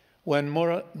 When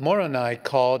Moroni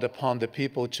called upon the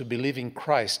people to believe in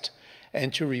Christ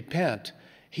and to repent,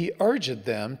 he urged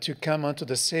them to come unto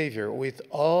the Savior with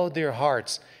all their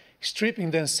hearts, stripping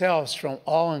themselves from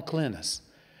all uncleanness.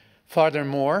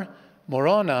 Furthermore,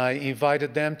 Moroni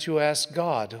invited them to ask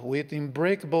God with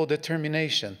unbreakable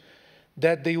determination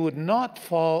that they would not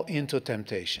fall into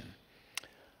temptation.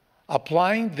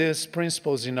 Applying these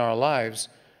principles in our lives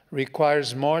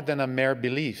requires more than a mere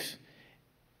belief.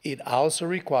 It also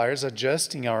requires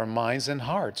adjusting our minds and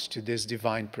hearts to these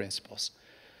divine principles.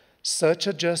 Such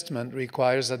adjustment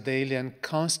requires a daily and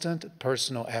constant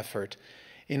personal effort,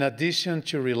 in addition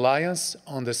to reliance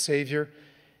on the Savior,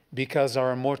 because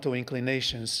our mortal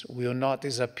inclinations will not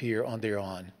disappear on their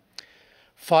own.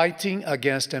 Fighting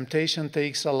against temptation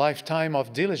takes a lifetime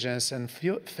of diligence and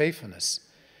faithfulness.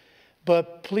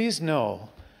 But please know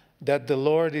that the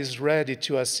Lord is ready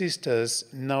to assist us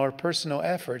in our personal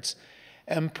efforts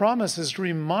and promises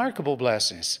remarkable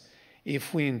blessings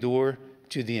if we endure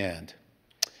to the end.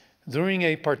 During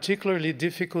a particularly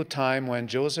difficult time when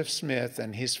Joseph Smith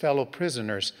and his fellow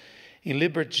prisoners in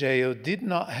Liberty Jail did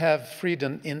not have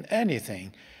freedom in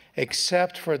anything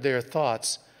except for their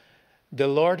thoughts, the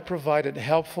Lord provided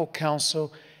helpful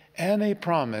counsel and a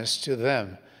promise to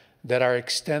them that are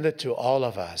extended to all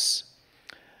of us.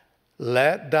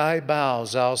 Let thy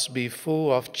bowels also be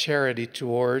full of charity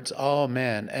towards all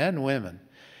men and women,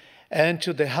 and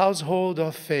to the household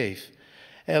of faith,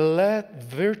 and let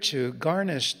virtue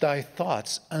garnish thy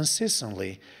thoughts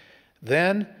unceasingly.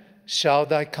 Then shall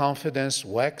thy confidence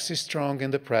wax strong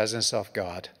in the presence of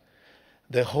God.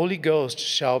 The Holy Ghost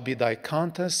shall be thy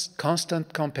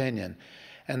constant companion,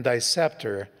 and thy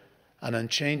scepter an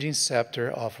unchanging scepter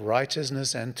of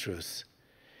righteousness and truth.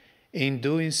 In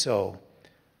doing so,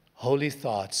 holy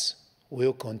thoughts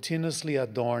will continuously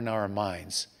adorn our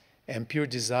minds, and pure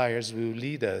desires will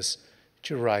lead us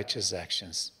to righteous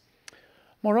actions.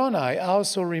 Moroni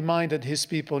also reminded his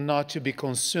people not to be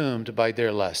consumed by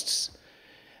their lusts.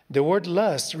 The word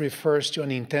lust refers to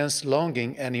an intense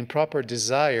longing and improper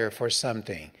desire for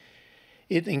something.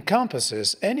 It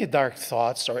encompasses any dark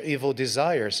thoughts or evil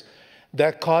desires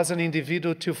that cause an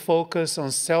individual to focus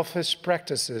on selfish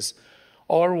practices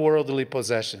or worldly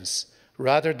possessions,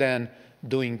 rather than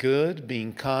doing good,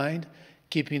 being kind,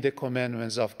 keeping the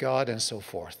commandments of God, and so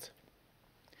forth.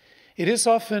 It is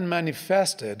often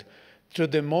manifested through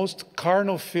the most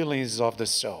carnal feelings of the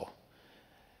soul.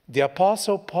 The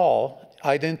Apostle Paul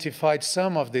identified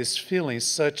some of these feelings,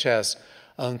 such as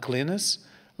uncleanness,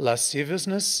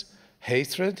 lasciviousness,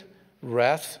 hatred,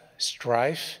 wrath,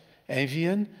 strife, envy,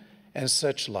 and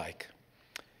such like.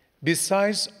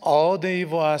 Besides all the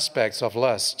evil aspects of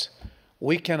lust,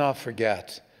 we cannot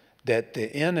forget that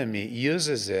the enemy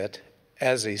uses it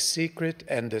as a secret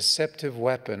and deceptive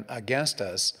weapon against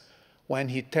us when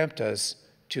he tempts us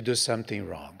to do something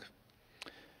wrong.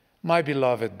 My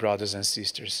beloved brothers and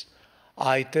sisters,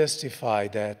 I testify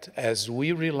that as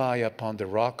we rely upon the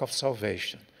rock of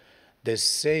salvation, the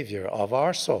Savior of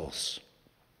our souls,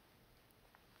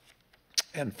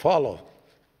 and follow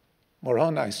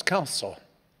Moroni's counsel,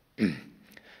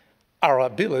 our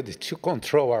ability to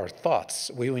control our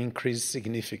thoughts will increase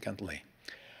significantly.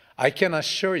 I can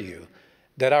assure you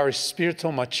that our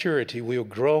spiritual maturity will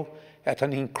grow at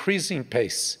an increasing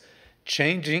pace,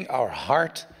 changing our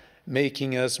heart,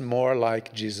 making us more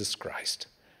like Jesus Christ.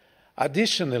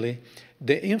 Additionally,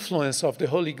 the influence of the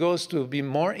Holy Ghost will be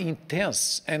more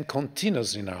intense and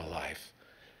continuous in our life.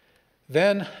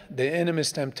 Then the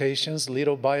enemy's temptations,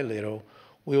 little by little,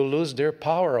 will lose their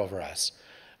power over us,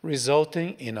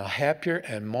 resulting in a happier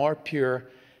and more pure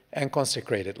and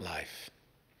consecrated life.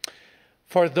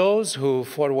 For those who,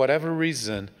 for whatever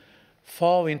reason,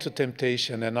 fall into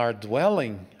temptation and are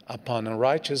dwelling upon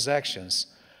unrighteous actions,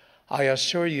 I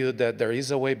assure you that there is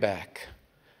a way back,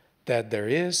 that there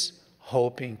is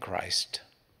hope in Christ.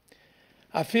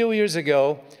 A few years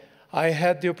ago, I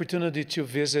had the opportunity to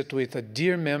visit with a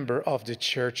dear member of the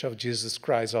Church of Jesus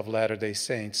Christ of Latter-day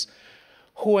Saints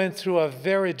who went through a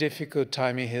very difficult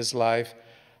time in his life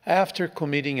after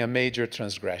committing a major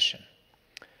transgression.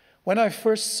 When I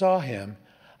first saw him,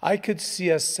 I could see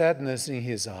a sadness in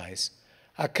his eyes,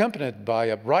 accompanied by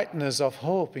a brightness of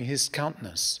hope in his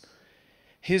countenance.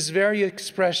 His very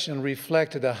expression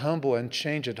reflected a humble and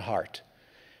changed heart.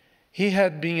 He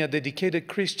had been a dedicated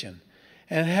Christian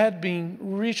and had been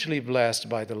richly blessed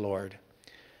by the Lord.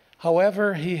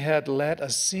 However, he had let a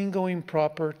single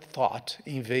improper thought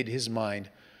invade his mind,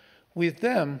 with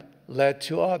them led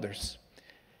to others.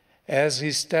 As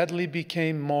he steadily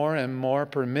became more and more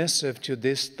permissive to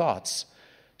these thoughts,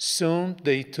 soon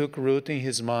they took root in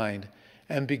his mind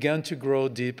and began to grow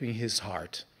deep in his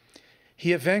heart.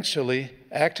 He eventually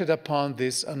acted upon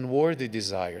these unworthy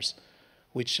desires,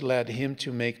 which led him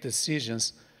to make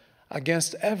decisions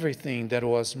against everything that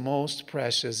was most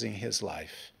precious in his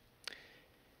life.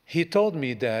 He told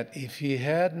me that if he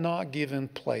had not given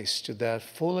place to that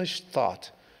foolish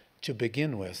thought to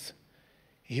begin with,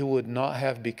 he would not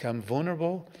have become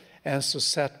vulnerable and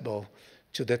susceptible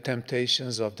to the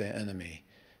temptations of the enemy,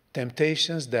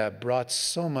 temptations that brought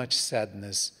so much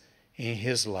sadness in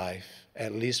his life,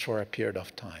 at least for a period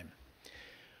of time.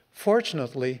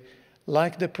 Fortunately,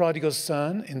 like the prodigal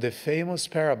son in the famous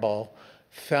parable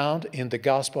found in the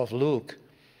Gospel of Luke,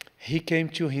 he came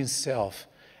to himself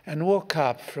and woke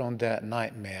up from that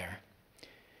nightmare.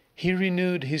 He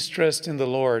renewed his trust in the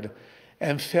Lord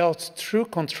and felt true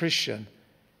contrition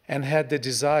and had the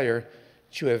desire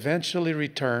to eventually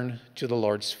return to the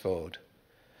Lord's fold.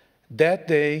 That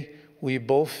day, we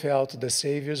both felt the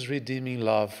Savior's redeeming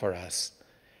love for us.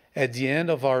 At the end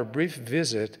of our brief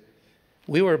visit,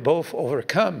 we were both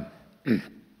overcome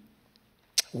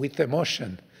with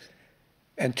emotion.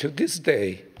 And to this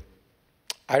day,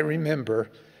 I remember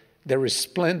the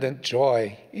resplendent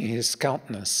joy in his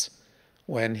countenance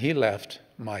when he left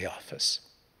my office.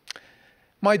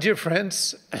 My dear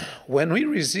friends, when we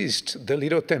resist the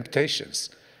little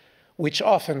temptations, which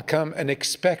often come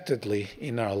unexpectedly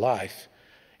in our life,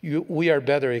 we are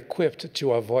better equipped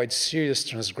to avoid serious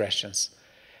transgressions.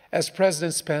 As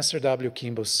President Spencer W.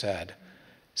 Kimball said,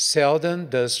 "Seldom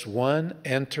does one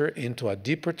enter into a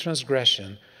deeper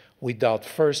transgression without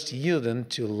first yielding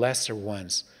to lesser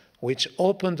ones, which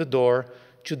open the door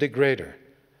to the greater.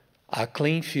 A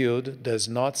clean field does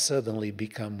not suddenly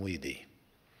become weedy."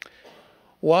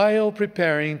 While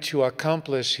preparing to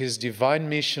accomplish his divine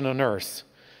mission on earth,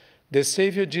 the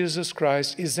Savior Jesus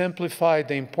Christ exemplified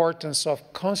the importance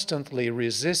of constantly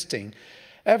resisting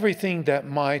everything that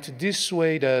might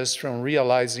dissuade us from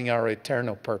realizing our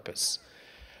eternal purpose.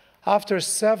 After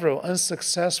several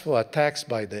unsuccessful attacks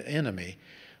by the enemy,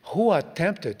 who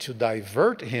attempted to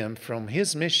divert him from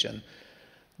his mission,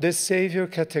 the Savior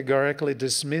categorically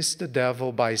dismissed the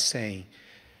devil by saying,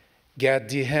 "Get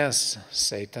thee hence,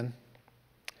 Satan."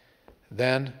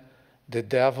 Then the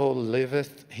devil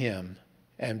leaveth him,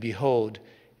 and behold,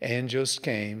 angels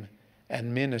came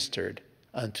and ministered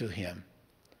unto him.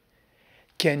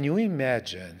 Can you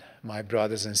imagine, my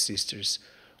brothers and sisters,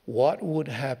 what would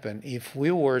happen if we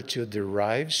were to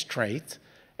derive strength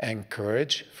and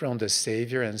courage from the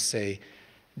Savior and say,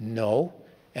 "No,"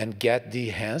 and "get thee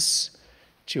hence,"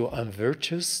 to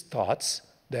unvirtuous thoughts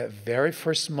that very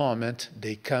first moment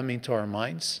they come into our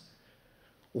minds?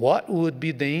 What would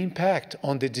be the impact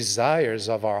on the desires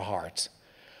of our hearts?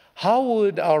 How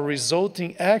would our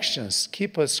resulting actions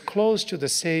keep us close to the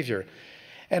Savior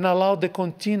and allow the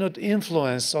continued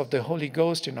influence of the Holy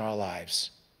Ghost in our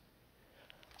lives?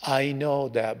 I know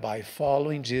that by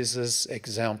following Jesus'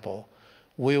 example,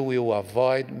 we will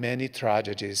avoid many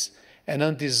tragedies and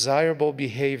undesirable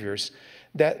behaviors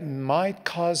that might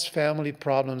cause family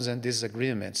problems and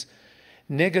disagreements,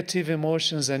 negative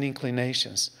emotions and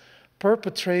inclinations,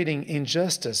 perpetrating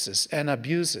injustices and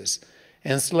abuses,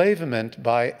 enslavement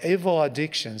by evil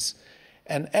addictions,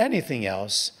 and anything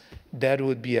else that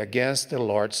would be against the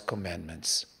Lord's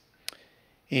commandments.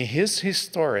 In his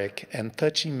historic and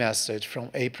touching message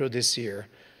from April this year,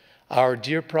 our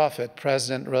dear prophet,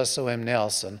 President Russell M.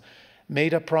 Nelson,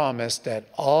 made a promise that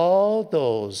all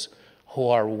those who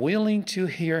are willing to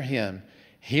hear him,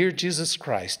 hear Jesus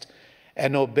Christ,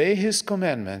 and obey his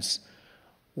commandments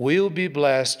will be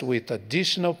blessed with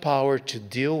additional power to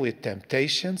deal with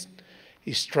temptations,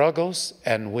 struggles,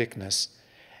 and weakness,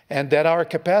 and that our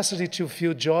capacity to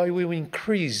feel joy will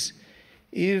increase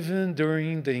even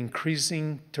during the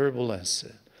increasing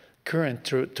current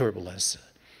turbulence.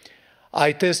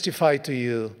 I testify to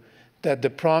you that the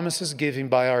promises given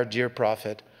by our dear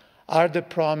prophet are the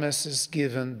promises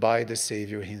given by the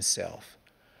Savior himself.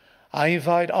 I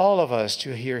invite all of us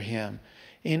to hear him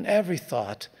in every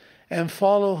thought and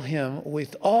follow him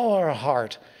with all our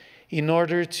heart in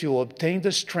order to obtain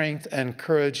the strength and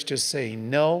courage to say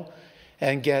no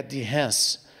and get the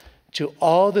hence to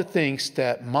all the things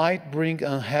that might bring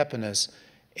unhappiness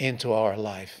into our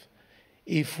life.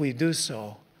 If we do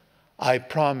so, I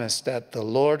promise that the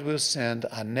Lord will send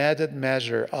an added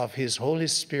measure of his Holy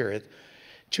Spirit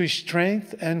to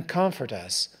strengthen and comfort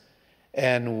us,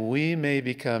 and we may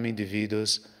become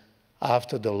individuals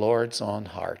after the Lord's own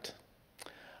heart.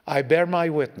 I bear my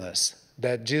witness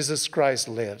that Jesus Christ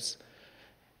lives,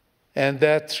 and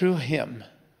that through him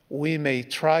we may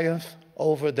triumph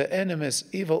over the enemy's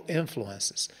evil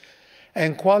influences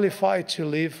and qualify to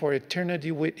live for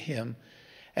eternity with him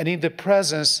and in the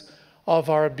presence of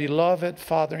our beloved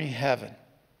Father in heaven.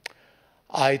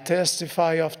 I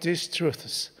testify of these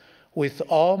truths with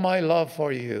all my love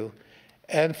for you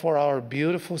and for our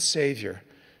beautiful Savior,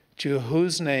 to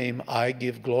whose name I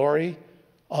give glory,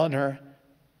 honor,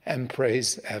 and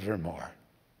praise evermore.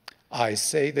 I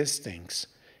say these things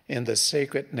in the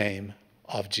sacred name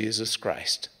of Jesus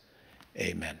Christ.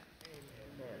 Amen.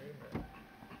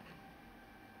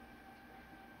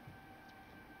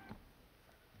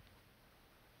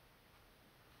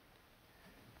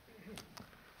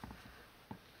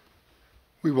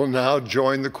 We will now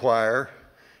join the choir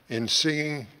in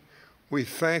singing, "We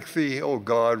Thank Thee, O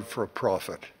God, for a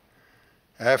Prophet."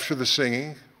 After the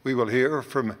singing, we will hear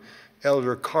from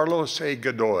Elder Carlos A.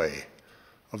 Godoy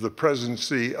of the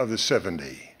Presidency of the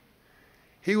 70.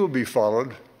 He will be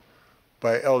followed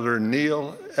by Elder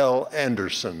Neil L.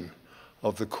 Andersen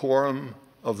of the Quorum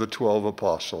of the 12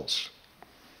 Apostles.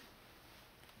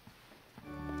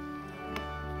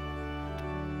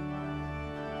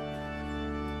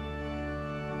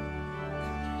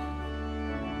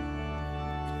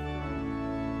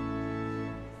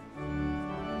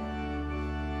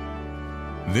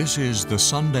 This is the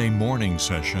Sunday morning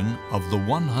session of the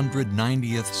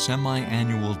 190th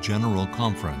Semi-Annual General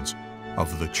Conference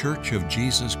of the Church of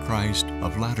Jesus Christ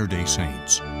of Latter-day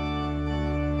Saints.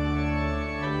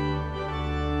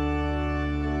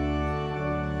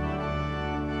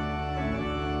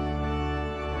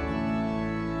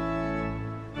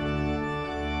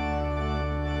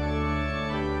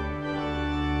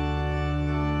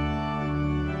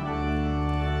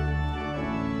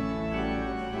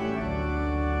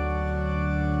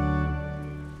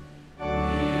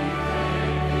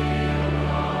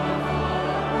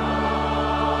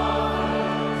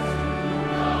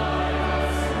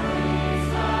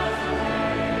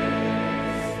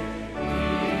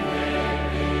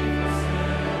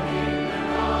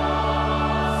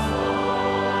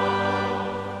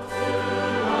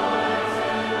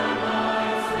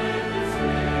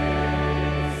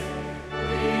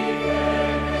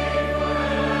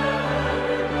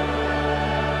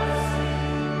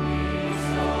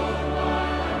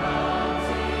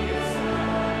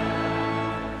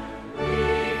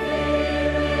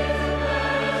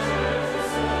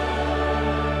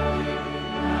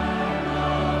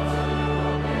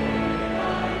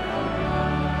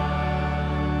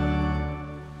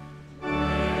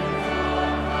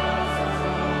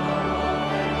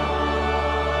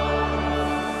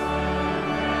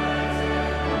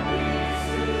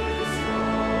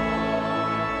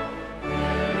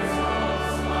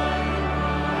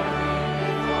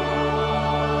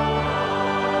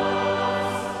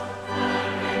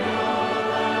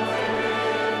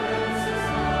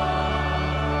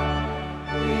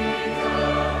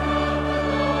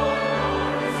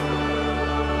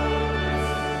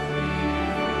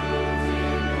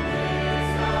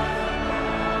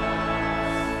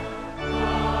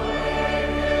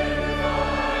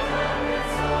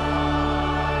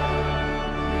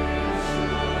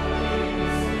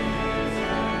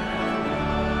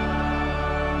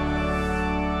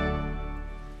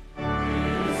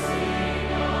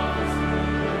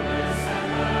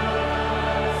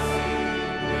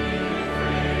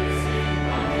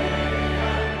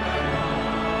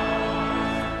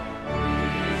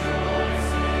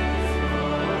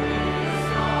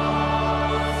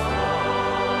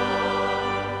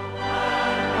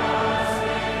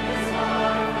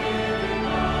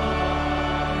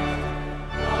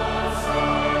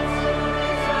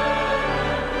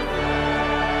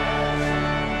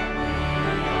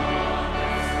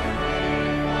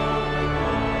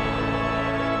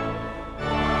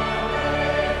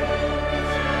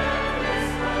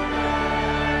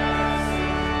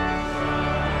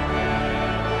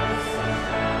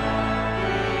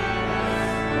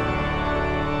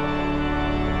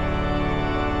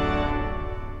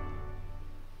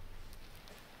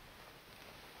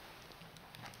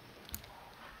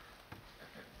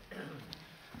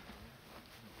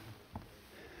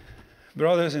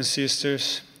 Brothers and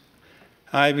sisters,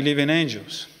 I believe in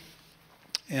angels,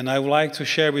 and I would like to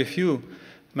share with you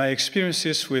my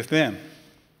experiences with them.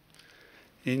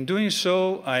 In doing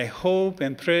so, I hope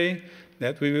and pray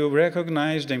that we will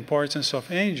recognize the importance of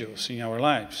angels in our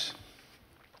lives.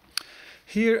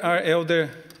 Here are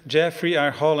Elder Jeffrey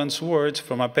R. Holland's words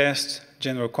from a past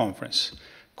General Conference.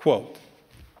 Quote,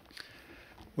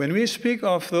 "When we speak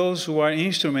of those who are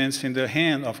instruments in the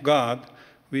hand of God,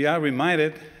 we are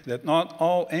reminded that not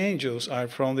all angels are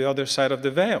from the other side of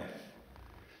the veil.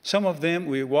 Some of them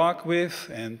we walk with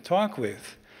and talk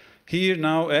with, here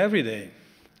now every day.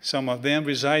 Some of them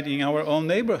reside in our own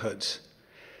neighborhoods.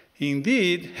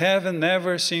 Indeed, heaven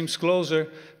never seems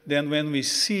closer than when we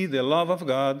see the love of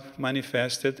God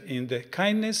manifested in the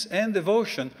kindness and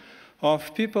devotion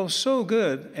of people so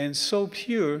good and so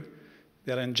pure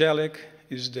that angelic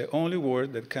is the only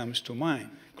word that comes to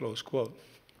mind." Close quote.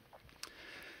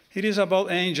 It is about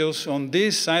angels on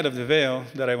this side of the veil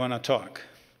that I want to talk.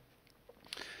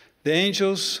 The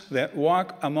angels that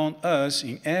walk among us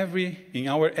in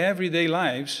our everyday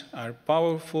lives are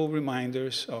powerful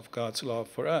reminders of God's love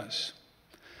for us.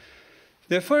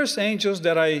 The first angels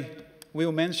that I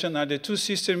will mention are the two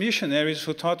sister missionaries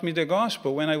who taught me the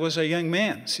gospel when I was a young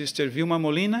man, Sister Vilma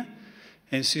Molina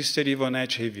and Sister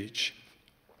Ivonete Rivich.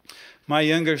 My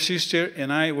younger sister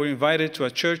and I were invited to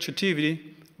a church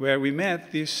activity where we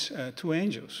met these two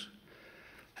angels.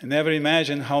 I never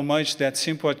imagined how much that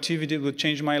simple activity would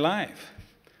change my life.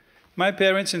 My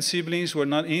parents and siblings were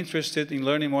not interested in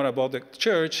learning more about the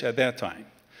church at that time.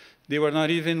 They were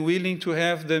not even willing to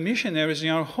have the missionaries in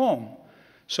our home,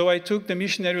 so I took the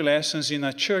missionary lessons in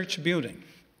a church building.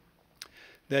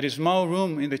 That small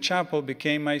room in the chapel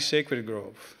became my sacred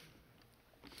grove.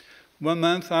 1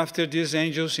 month after these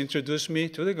angels introduced me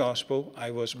to the gospel, I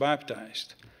was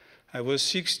baptized. I was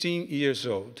 16 years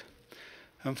old.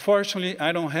 Unfortunately,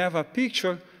 I don't have a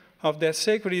picture of that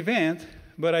sacred event,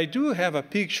 but I do have a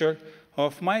picture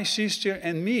of my sister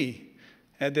and me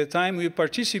at the time we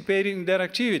participated in that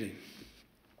activity.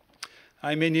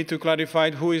 I may need to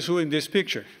clarify who is who in this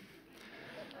picture.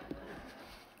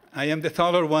 I am the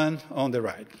taller one on the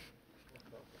right.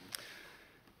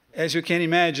 As you can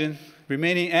imagine,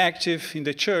 remaining active in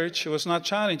the church was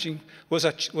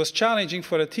challenging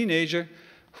for a teenager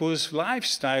whose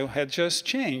lifestyle had just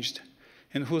changed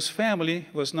and whose family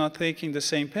was not taking the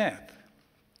same path.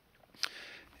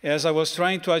 As I was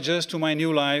trying to adjust to my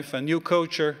new life, a new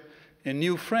culture, and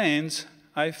new friends,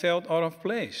 I felt out of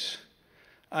place.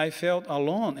 I felt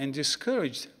alone and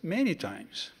discouraged many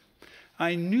times.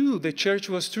 I knew the church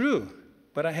was true,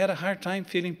 but I had a hard time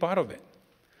feeling part of it.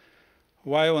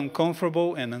 While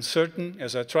uncomfortable and uncertain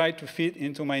as I tried to fit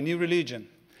into my new religion,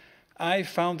 I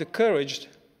found the courage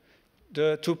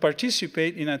to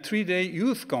participate in a 3-day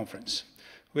youth conference,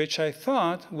 which I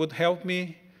thought would help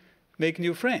me make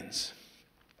new friends.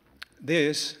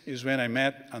 This is when I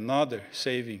met another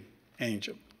saving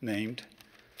angel named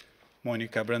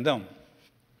Mônica Brandão.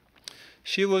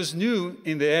 She was new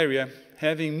in the area,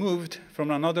 having moved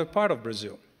from another part of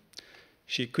Brazil.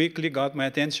 She quickly got my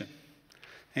attention,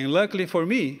 and luckily for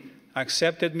me,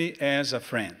 accepted me as a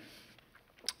friend.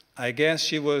 I guess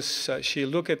she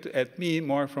looked at me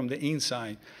more from the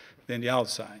inside than the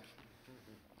outside.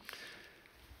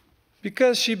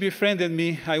 Because she befriended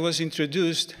me, I was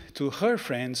introduced to her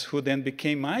friends, who then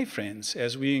became my friends,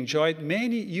 as we enjoyed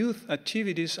many youth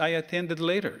activities I attended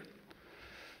later.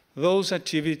 Those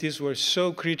activities were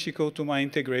so critical to my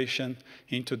integration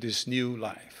into this new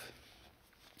life.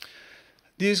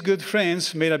 These good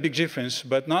friends made a big difference,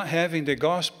 but not having the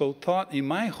gospel taught in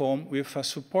my home with a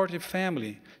supportive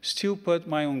family still put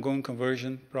my ongoing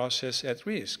conversion process at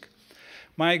risk.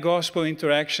 My gospel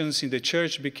interactions in the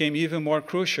church became even more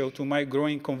crucial to my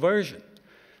growing conversion.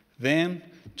 Then,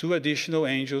 2 additional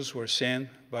angels were sent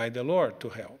by the Lord to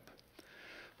help.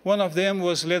 One of them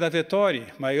was Leda Vettori,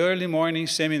 my early morning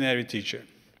seminary teacher.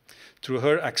 Through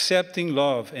her accepting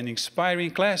love and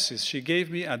inspiring classes, she gave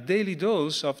me a daily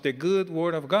dose of the good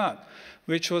Word of God,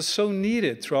 which was so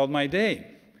needed throughout my day.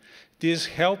 This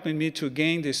helped me to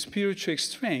gain the spiritual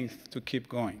strength to keep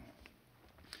going.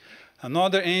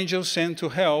 Another angel sent to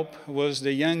help was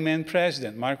the young man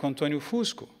president, Marco Antonio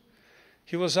Fusco.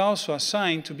 He was also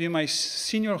assigned to be my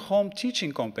senior home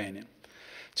teaching companion.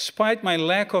 Despite my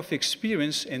lack of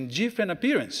experience and different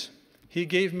appearance, he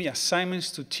gave me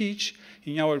assignments to teach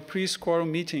in our preschool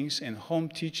meetings and home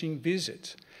teaching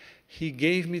visits. He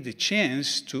gave me the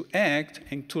chance to act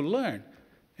and to learn,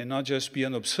 and not just be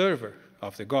an observer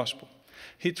of the gospel.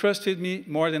 He trusted me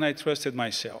more than I trusted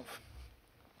myself.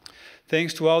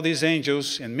 Thanks to all these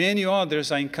angels and many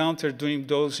others I encountered during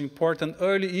those important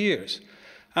early years,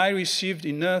 I received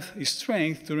enough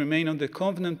strength to remain on the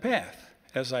covenant path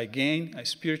as I gain a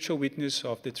spiritual witness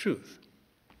of the truth.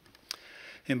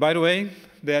 And by the way,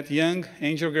 that young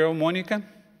angel girl, Monica,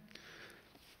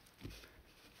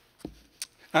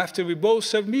 after we both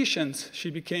submissions, she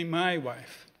became my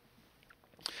wife.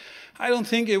 I don't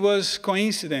think it was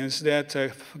coincidence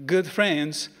that good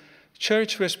friends,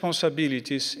 church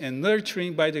responsibilities, and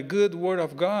nurturing by the good word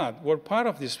of God were part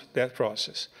of that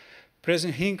process.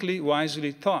 President Hinckley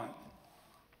wisely taught,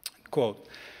 quote,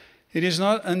 "It is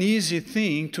not an easy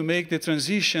thing to make the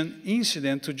transition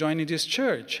incident to joining this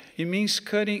church. It means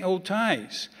cutting old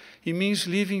ties. It means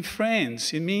leaving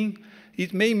friends. It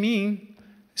may mean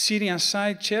setting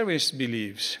aside cherished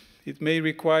beliefs. It may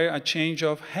require a change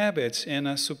of habits and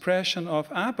a suppression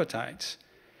of appetites.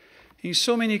 In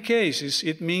so many cases,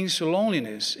 it means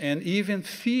loneliness and even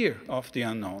fear of the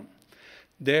unknown.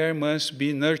 There must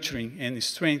be nurturing and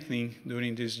strengthening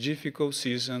during this difficult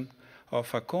season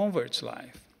of a convert's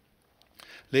life."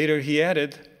 Later he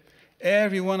added,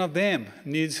 "Every one of them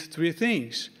needs three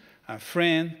things: a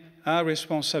friend, a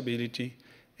responsibility,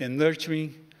 and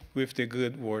nurturing with the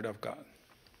good word of God."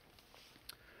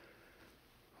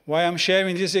 Why I'm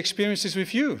sharing these experiences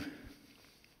with you?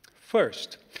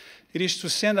 First, it is to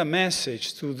send a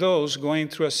message to those going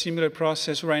through a similar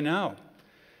process right now.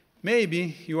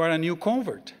 Maybe you are a new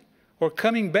convert, or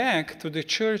coming back to the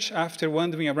church after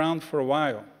wandering around for a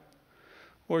while,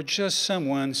 or just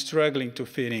someone struggling to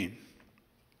fit in.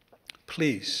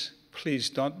 Please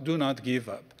do not give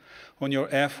up on your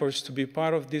efforts to be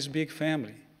part of this big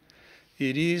family.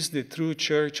 It is the true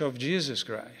church of Jesus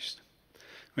Christ.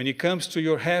 When it comes to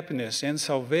your happiness and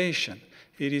salvation,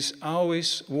 it is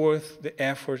always worth the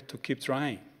effort to keep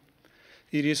trying.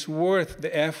 It is worth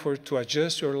the effort to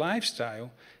adjust your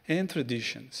lifestyle and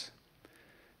traditions.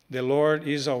 The Lord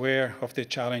is aware of the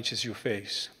challenges you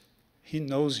face. He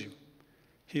knows you.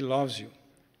 He loves you.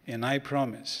 And I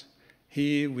promise,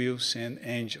 He will send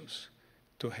angels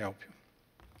to help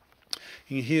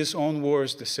you. In His own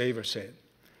words, the Savior said,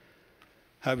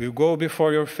 "I will go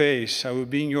before your face. I will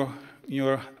be in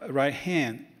your right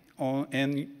hand,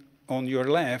 and on your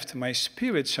left, my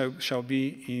spirit shall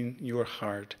be in your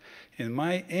heart, and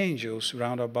my angels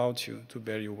round about you to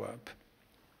bear you up."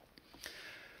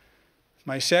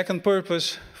 My second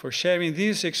purpose for sharing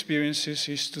these experiences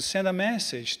is to send a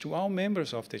message to all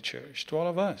members of the church, to all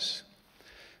of us.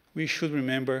 We should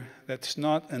remember that it's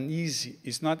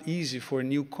not easy for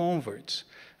new converts,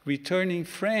 returning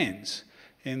friends,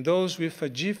 and those with a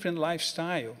different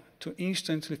lifestyle to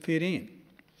instantly fit in.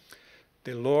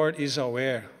 The Lord is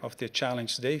aware of the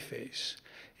challenge they face,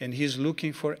 and He is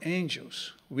looking for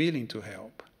angels willing to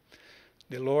help.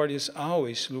 The Lord is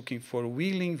always looking for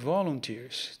willing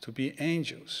volunteers to be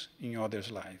angels in others'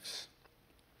 lives.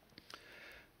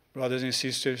 Brothers and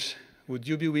sisters, would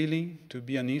you be willing to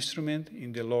be an instrument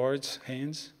in the Lord's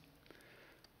hands?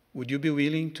 Would you be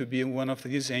willing to be one of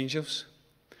these angels?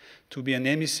 To be an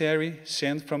emissary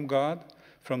sent from God,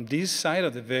 from this side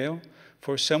of the veil,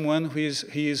 for someone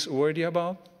He is worthy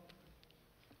about?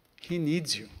 He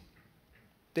needs you.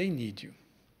 They need you.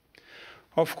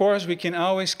 Of course, we can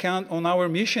always count on our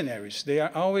missionaries. They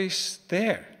are always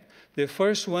there, the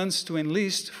first ones to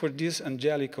enlist for this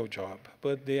angelical job,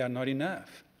 but they are not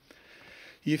enough.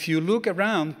 If you look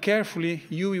around carefully,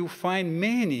 you will find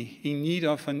many in need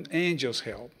of an angel's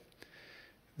help.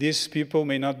 These people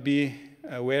may not be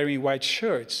wearing white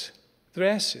shirts,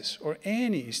 dresses, or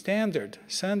any standard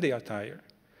Sunday attire.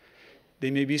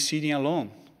 They may be sitting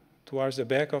alone towards the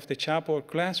back of the chapel or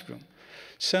classroom,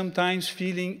 sometimes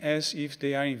feeling as if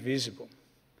they are invisible.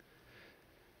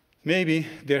 Maybe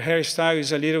their hairstyle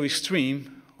is a little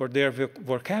extreme or their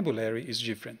vocabulary is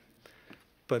different,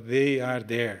 but they are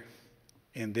there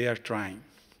and they are trying.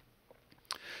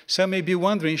 Some may be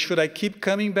wondering, should I keep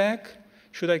coming back?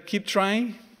 Should I keep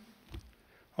trying?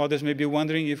 Others may be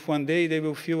wondering if one day they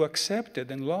will feel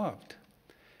accepted and loved.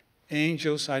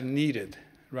 Angels are needed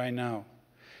right now.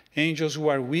 Angels who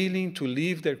are willing to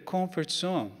leave their comfort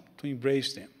zone to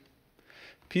embrace them.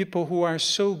 People who are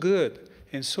so good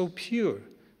and so pure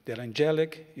that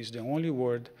angelic is the only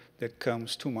word that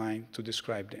comes to mind to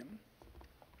describe them.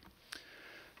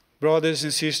 Brothers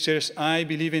and sisters, I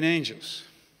believe in angels.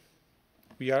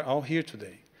 We are all here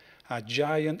today, a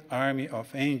giant army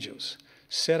of angels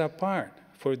set apart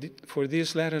for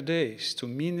these latter days to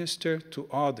minister to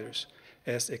others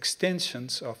as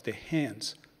extensions of the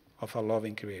hands of a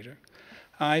loving Creator.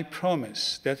 I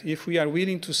promise that if we are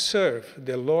willing to serve,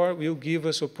 the Lord will give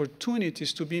us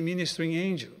opportunities to be ministering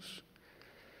angels.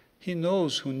 He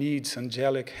knows who needs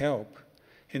angelic help,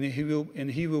 and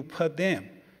He will put them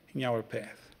in our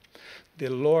path. the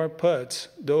Lord puts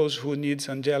those who need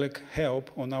angelic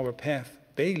help on our path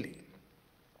daily.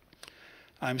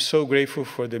 I'm so grateful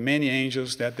for the many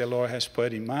angels that the Lord has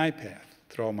put in my path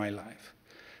throughout my life.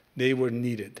 They were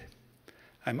needed.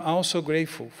 I'm also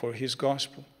grateful for his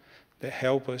gospel that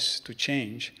help us to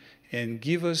change and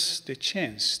give us the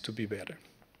chance to be better.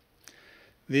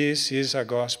 This is a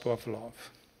gospel of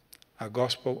love, a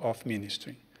gospel of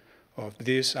ministry. Of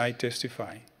this I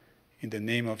testify. In the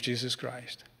name of Jesus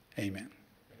Christ, amen.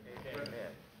 Amen.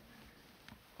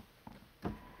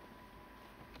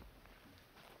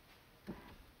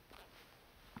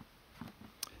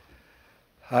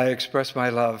 I express my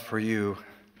love for you,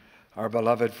 our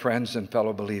beloved friends and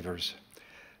fellow believers.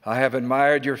 I have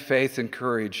admired your faith and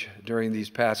courage during these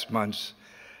past months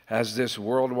as this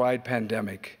worldwide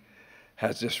pandemic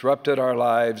has disrupted our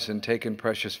lives and taken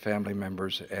precious family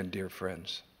members and dear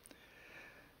friends.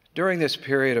 During this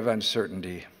period of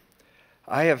uncertainty,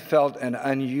 I have felt an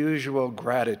unusual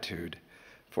gratitude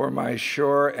for my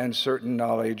sure and certain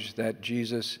knowledge that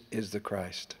Jesus is the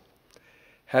Christ.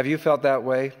 Have you felt that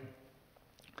way?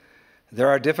 There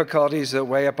are difficulties that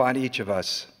weigh upon each of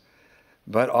us,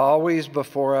 but always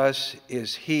before us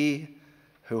is he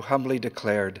who humbly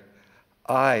declared,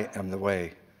 "I am the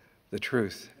way, the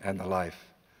truth, and the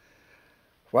life."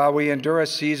 While we endure a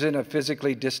season of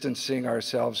physically distancing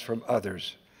ourselves from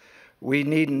others, we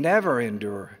need never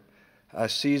endure a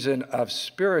season of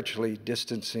spiritually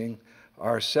distancing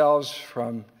ourselves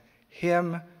from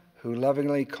him who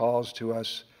lovingly calls to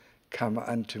us, "Come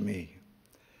unto me."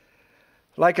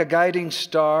 Like a guiding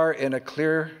star in a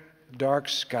clear, dark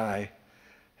sky,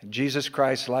 Jesus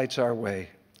Christ lights our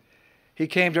way. He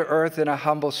came to earth in a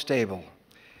humble stable.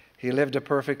 He lived a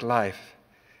perfect life.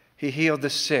 He healed the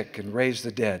sick and raised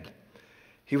the dead.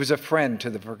 He was a friend to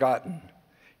the forgotten.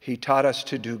 He taught us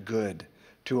to do good,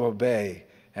 to obey,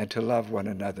 and to love one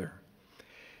another.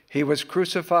 He was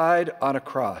crucified on a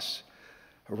cross,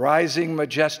 rising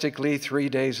majestically 3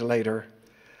 days later,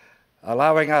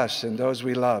 allowing us and those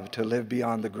we love to live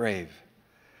beyond the grave.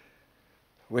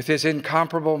 With his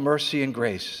incomparable mercy and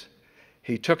grace,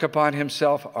 he took upon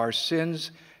himself our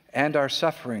sins and our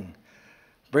suffering,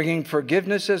 bringing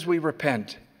forgiveness as we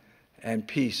repent and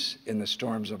peace in the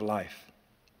storms of life.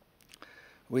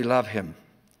 We love him.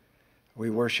 We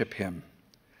worship him.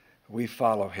 We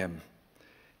follow him.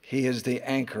 He is the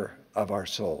anchor of our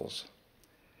souls.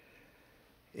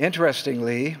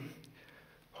 Interestingly,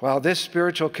 while this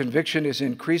spiritual conviction is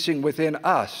increasing within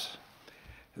us,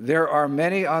 there are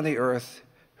many on the earth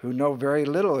who know very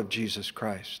little of Jesus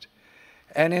Christ.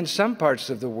 And in some parts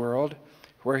of the world,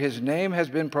 where his name has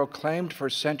been proclaimed for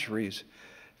centuries,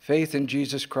 faith in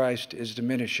Jesus Christ is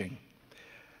diminishing.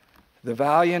 The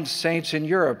valiant saints in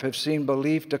Europe have seen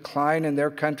belief decline in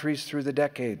their countries through the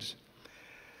decades.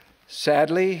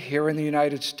 Sadly, here in the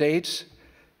United States,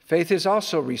 faith is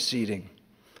also receding.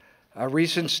 A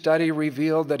recent study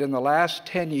revealed that in the last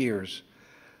 10 years,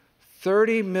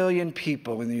 30 million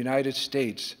people in the United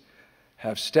States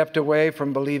have stepped away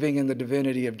from believing in the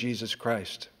divinity of Jesus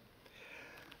Christ.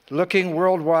 Looking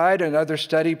worldwide, another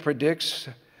study predicts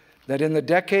that in the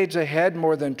decades ahead,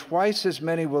 more than twice as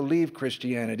many will leave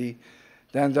Christianity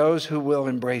than those who will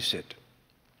embrace it.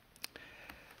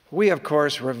 We, of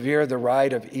course, revere the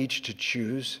right of each to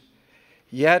choose,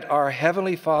 yet our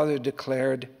Heavenly Father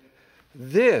declared,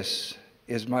 "This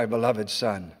is my beloved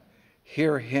Son.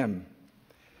 Hear him."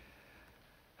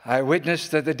 I witness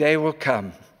that the day will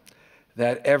come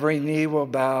that every knee will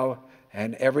bow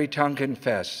and every tongue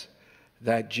confess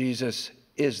that Jesus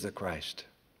is the Christ.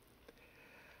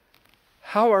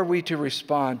 How are we to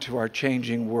respond to our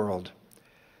changing world?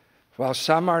 While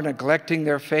some are neglecting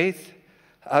their faith,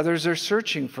 others are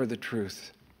searching for the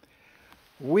truth.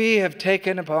 We have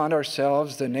taken upon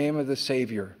ourselves the name of the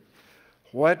Savior.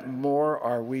 What more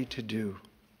are we to do?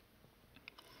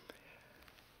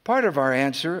 Part of our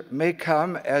answer may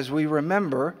come as we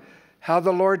remember how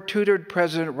the Lord tutored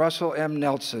President Russell M.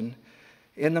 Nelson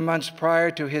in the months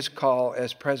prior to his call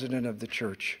as president of the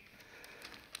church.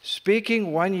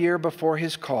 Speaking 1 year before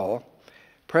his call,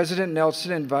 President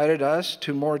Nelson invited us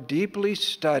to more deeply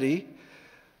study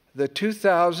the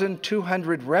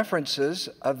 2,200 references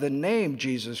of the name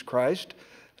Jesus Christ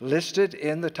listed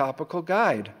in the topical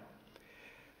guide.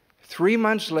 3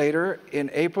 months later,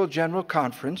 in April General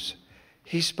Conference,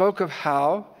 he spoke of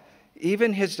how,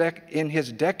 even in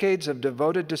his decades of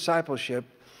devoted discipleship,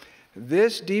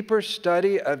 this deeper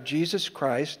study of Jesus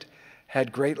Christ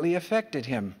had greatly affected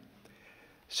him.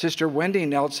 Sister Wendy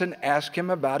Nelson asked him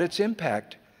about its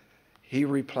impact. He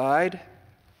replied,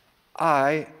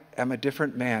 "I am a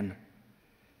different man."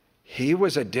 He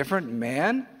was a different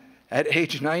man At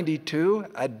age 92,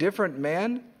 a different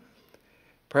man?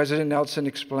 President Nelson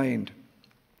explained,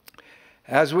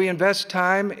 as we invest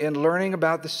time in learning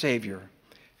about the Savior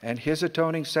and his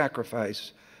atoning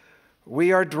sacrifice,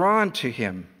 we are drawn to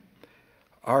him.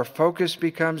 Our focus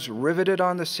becomes riveted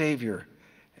on the Savior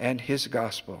and his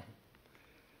gospel.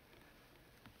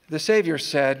 The Savior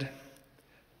said,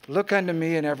 "Look unto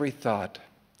me in every thought."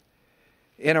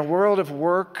 In a world of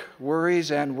work, worries,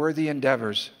 and worthy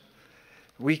endeavors,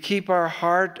 we keep our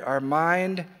heart, our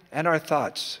mind, and our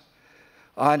thoughts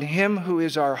on him who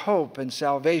is our hope and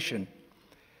salvation.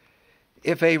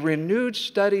 If a renewed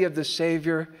study of the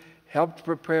Savior helped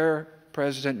prepare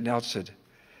President Nelson,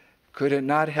 could it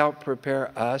not help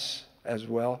prepare us as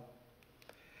well?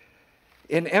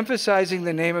 In emphasizing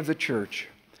the name of the church,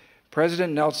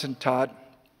 President Nelson taught,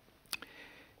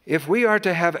 if we are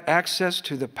to have access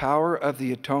to the power of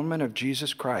the atonement of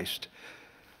Jesus Christ,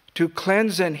 to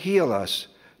cleanse and heal us,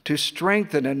 to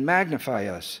strengthen and magnify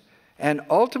us, and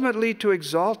ultimately to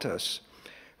exalt us,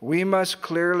 we must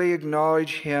clearly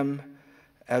acknowledge him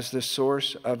as the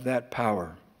source of that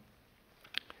power.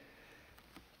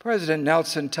 President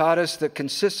Nelson taught us that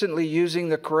consistently using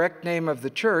the correct name of the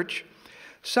church,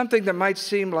 something that might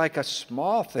seem like a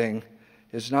small thing,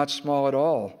 is not small at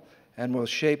all and will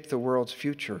shape the world's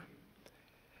future.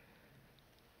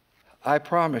 I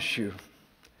promise you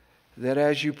that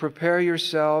as you prepare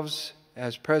yourselves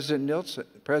as President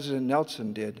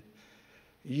Nelson did,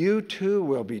 you too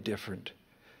will be different,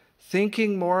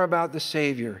 thinking more about the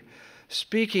Savior,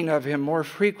 speaking of him more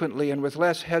frequently and with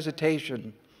less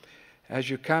hesitation as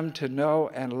you come to know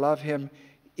and love him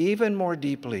even more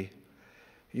deeply.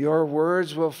 Your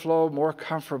words will flow more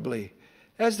comfortably,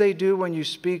 as they do when you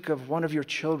speak of one of your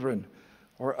children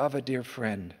or of a dear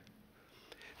friend.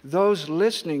 Those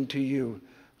listening to you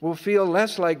will feel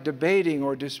less like debating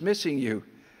or dismissing you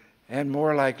and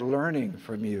more like learning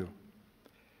from you.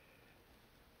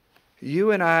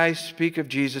 You and I speak of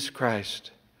Jesus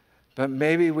Christ, but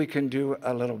maybe we can do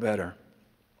a little better.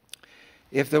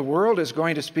 If the world is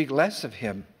going to speak less of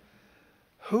him,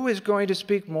 who is going to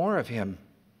speak more of him?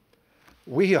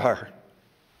 We are,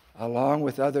 along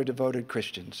with other devoted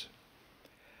Christians.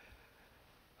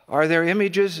 Are there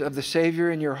images of the Savior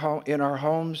in our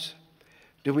homes?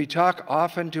 Do we talk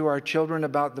often to our children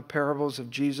about the parables of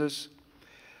Jesus?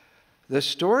 The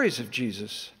stories of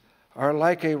Jesus are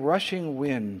like a rushing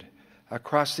wind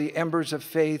across the embers of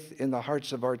faith in the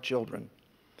hearts of our children.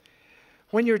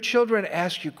 When your children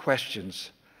ask you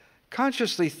questions,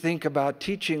 consciously think about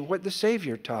teaching what the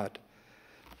Savior taught.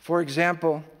 For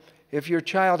example, if your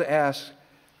child asks,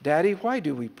 "Daddy, why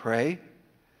do we pray?"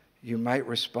 you might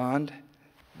respond,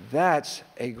 "That's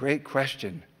a great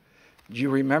question. Do you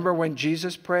remember when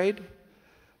Jesus prayed?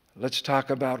 Let's talk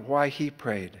about why he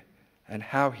prayed and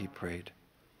how he prayed."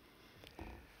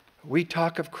 We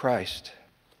talk of Christ.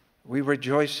 We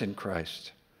rejoice in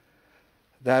Christ,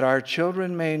 that our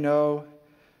children may know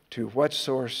to what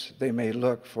source they may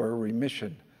look for a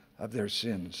remission of their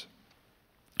sins.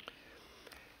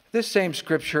 This same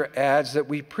scripture adds that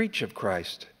we preach of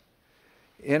Christ.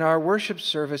 In our worship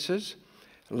services,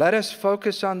 let us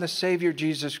focus on the Savior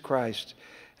Jesus Christ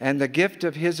and the gift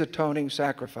of his atoning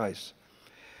sacrifice.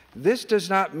 This does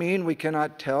not mean we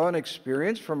cannot tell an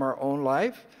experience from our own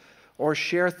life or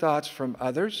share thoughts from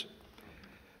others.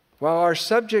 While our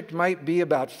subject might be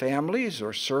about families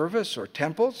or service or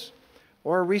temples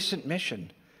or a recent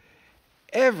mission,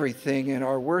 everything in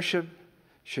our worship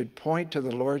should point to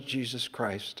the Lord Jesus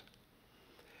Christ.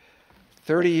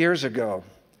 30 years ago,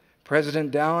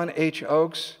 President Dallin H.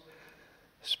 Oaks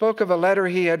spoke of a letter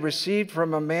he had received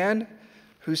from a man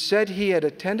who said he had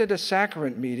attended a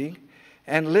sacrament meeting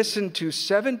and listened to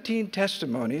 17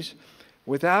 testimonies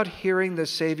without hearing the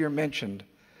Savior mentioned.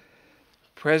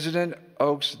 President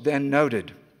Oaks then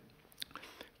noted,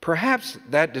 "Perhaps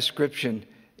that description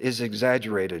is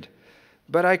exaggerated,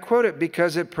 but I quote it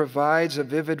because it provides a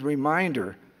vivid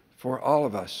reminder for all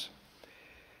of us."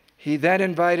 He then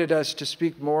invited us to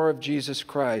speak more of Jesus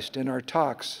Christ in our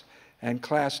talks and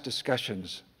class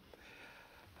discussions.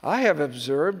 I have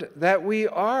observed that we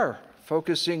are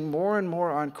focusing more and more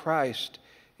on Christ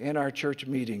in our church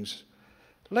meetings.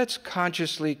 Let's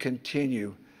consciously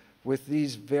continue with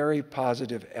these very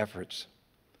positive efforts.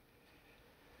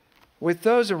 With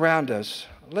those around us,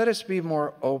 let us be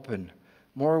more open,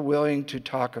 more willing to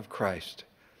talk of Christ.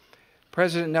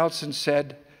 President Nelson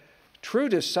said, "True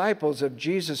disciples of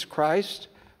Jesus Christ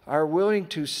are willing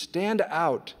to stand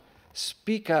out,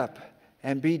 speak up,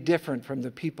 and be different from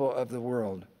the people of the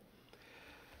world."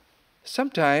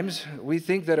 Sometimes we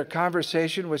think that a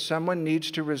conversation with someone needs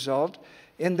to result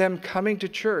in them coming to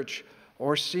church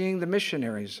or seeing the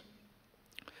missionaries.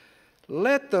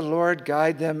 let the Lord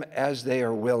guide them as they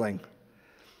are willing,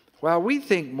 while we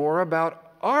think more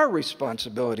about our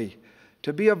responsibility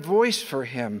to be a voice for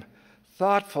Him,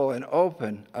 thoughtful and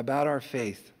open about our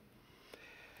faith.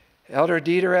 Elder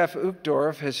Dieter F.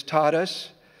 Uchtdorf has taught us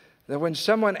that when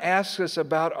someone asks us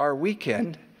about our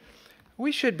weekend,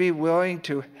 we should be willing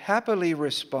to happily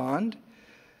respond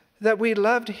that we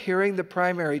loved hearing the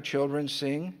primary children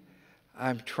sing,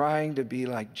 "I'm trying to be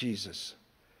like Jesus."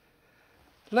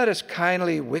 Let us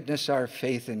kindly witness our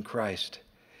faith in Christ.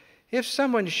 If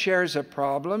someone shares a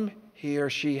problem he or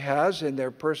she has in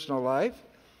their personal life,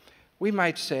 we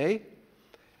might say,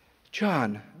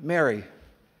 "John, Mary,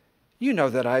 you know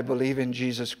that I believe in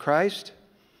Jesus Christ.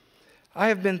 I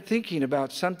have been thinking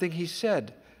about something He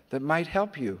said that might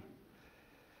help you."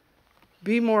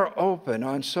 Be more open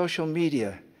on social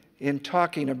media in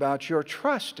talking about your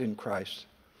trust in Christ.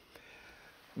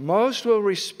 Most will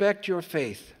respect your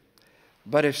faith,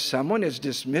 but if someone is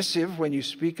dismissive when you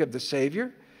speak of the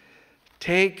Savior,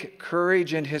 take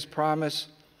courage in His promise,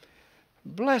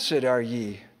 "Blessed are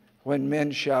ye when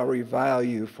men shall revile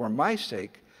you for my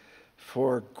sake,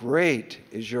 for great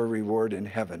is your reward in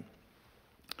heaven."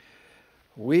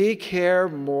 We care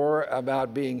more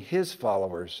about being His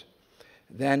followers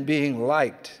than being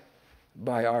liked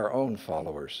by our own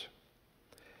followers.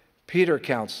 Peter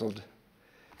counseled,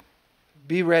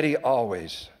 "Be ready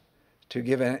always to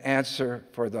give an answer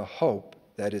for the hope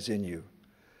that is in you."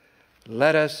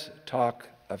 Let us talk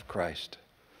of Christ.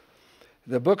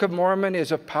 The Book of Mormon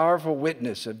is a powerful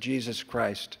witness of Jesus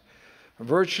Christ.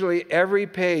 Virtually every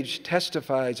page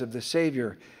testifies of the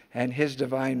Savior and His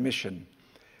divine mission.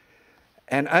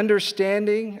 An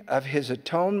understanding of His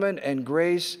atonement and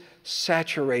grace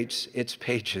saturates its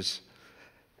pages.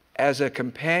 As a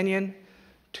companion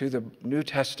to the New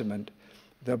Testament,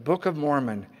 the Book of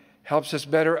Mormon helps us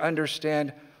better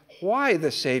understand why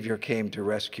the Savior came to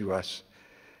rescue us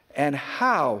and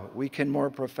how we can more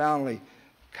profoundly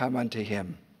come unto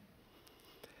Him.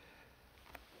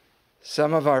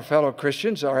 Some of our fellow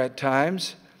Christians are at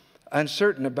times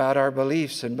uncertain about our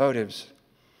beliefs and motives.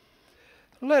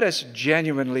 Let us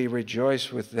genuinely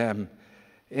rejoice with them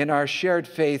in our shared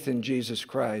faith in Jesus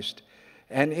Christ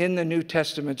and in the New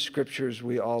Testament scriptures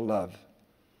we all love.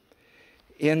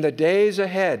 In the days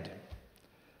ahead,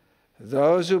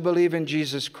 those who believe in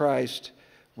Jesus Christ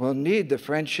will need the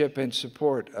friendship and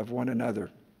support of one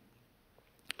another.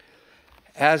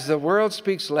 As the world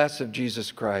speaks less of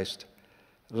Jesus Christ,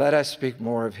 let us speak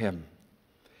more of Him.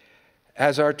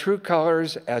 As our true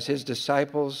colors as His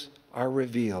disciples are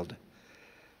revealed,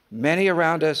 many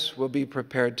around us will be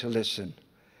prepared to listen.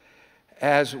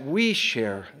 As we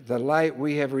share the light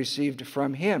we have received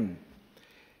from Him,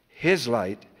 His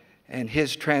light and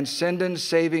His transcendent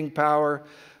saving power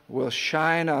will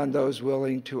shine on those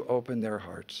willing to open their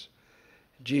hearts.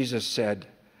 Jesus said,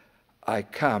 "I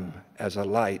come as a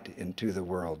light into the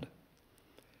world."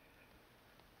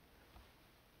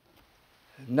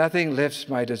 Nothing lifts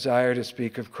my desire to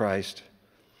speak of Christ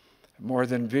more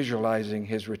than visualizing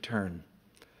His return.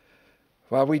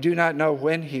 While we do not know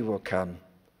when He will come,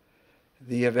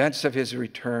 the events of His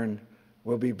return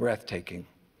will be breathtaking.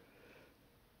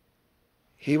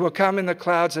 He will come in the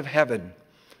clouds of heaven,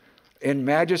 in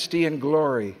majesty and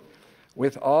glory,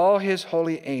 with all His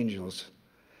holy angels.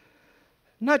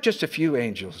 Not just a few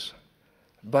angels,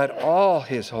 but all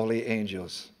His holy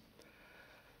angels.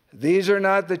 These are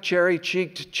not the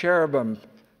cherry-cheeked cherubim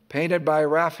painted by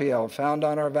Raphael found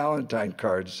on our Valentine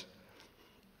cards.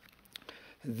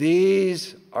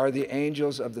 These are the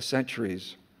angels of the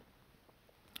centuries.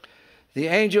 The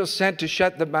angels sent to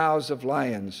shut the mouths of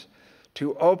lions,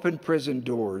 to open prison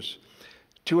doors,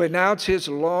 to announce His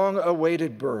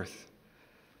long-awaited birth,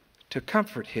 to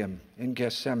comfort Him in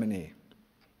Gethsemane,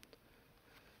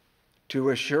 to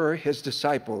assure His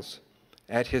disciples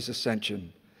at His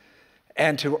ascension,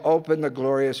 and to open the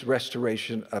glorious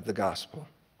restoration of the gospel.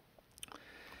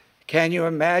 Can you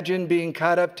imagine being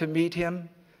caught up to meet Him,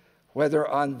 whether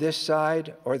on this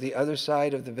side or the other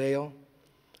side of the veil?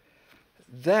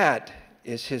 That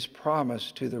is His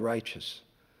promise to the righteous.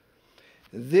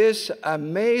 This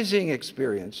amazing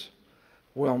experience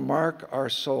will mark our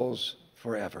souls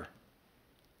forever.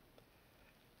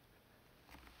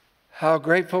 How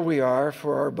grateful we are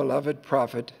for our beloved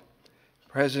prophet,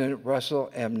 President Russell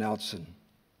M. Nelson,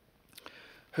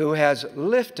 who has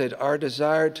lifted our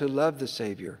desire to love the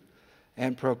Savior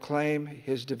and proclaim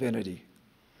His divinity.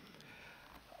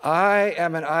 I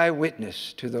am an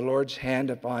eyewitness to the Lord's hand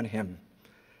upon him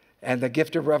and the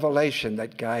gift of revelation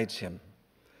that guides him.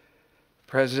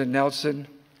 President Nelson,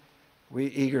 we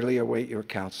eagerly await your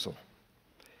counsel.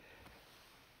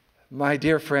 My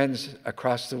dear friends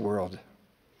across the world,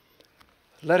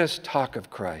 let us talk of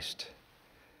Christ,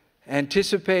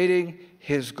 anticipating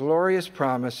his glorious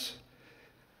promise,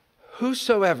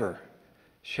 whosoever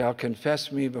shall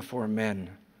confess me before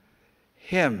men,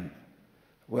 him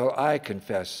will I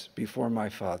confess before my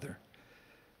Father.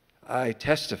 I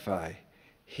testify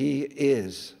he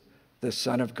is the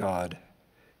Son of God,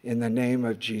 in the name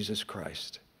of Jesus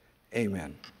Christ.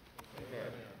 Amen.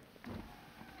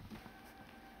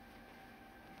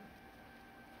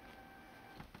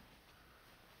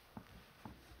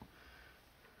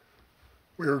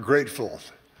 We are grateful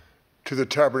to the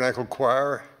Tabernacle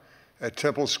Choir at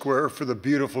Temple Square for the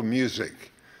beautiful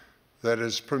music that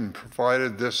has been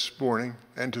provided this morning,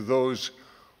 and to those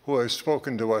who have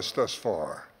spoken to us thus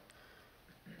far.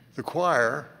 The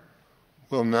choir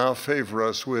will now favor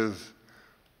us with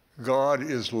God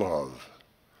is Love.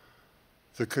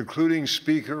 The concluding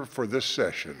speaker for this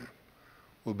session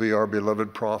will be our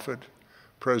beloved prophet,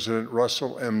 President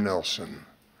Russell M. Nelson.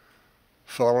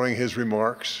 Following his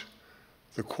remarks,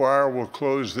 the choir will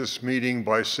close this meeting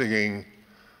by singing,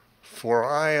 "For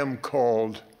I am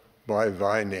called by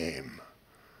thy name."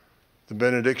 The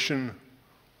benediction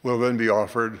will then be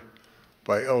offered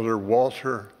by Elder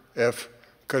Walter F.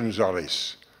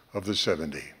 Gonzalez of the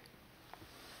 70.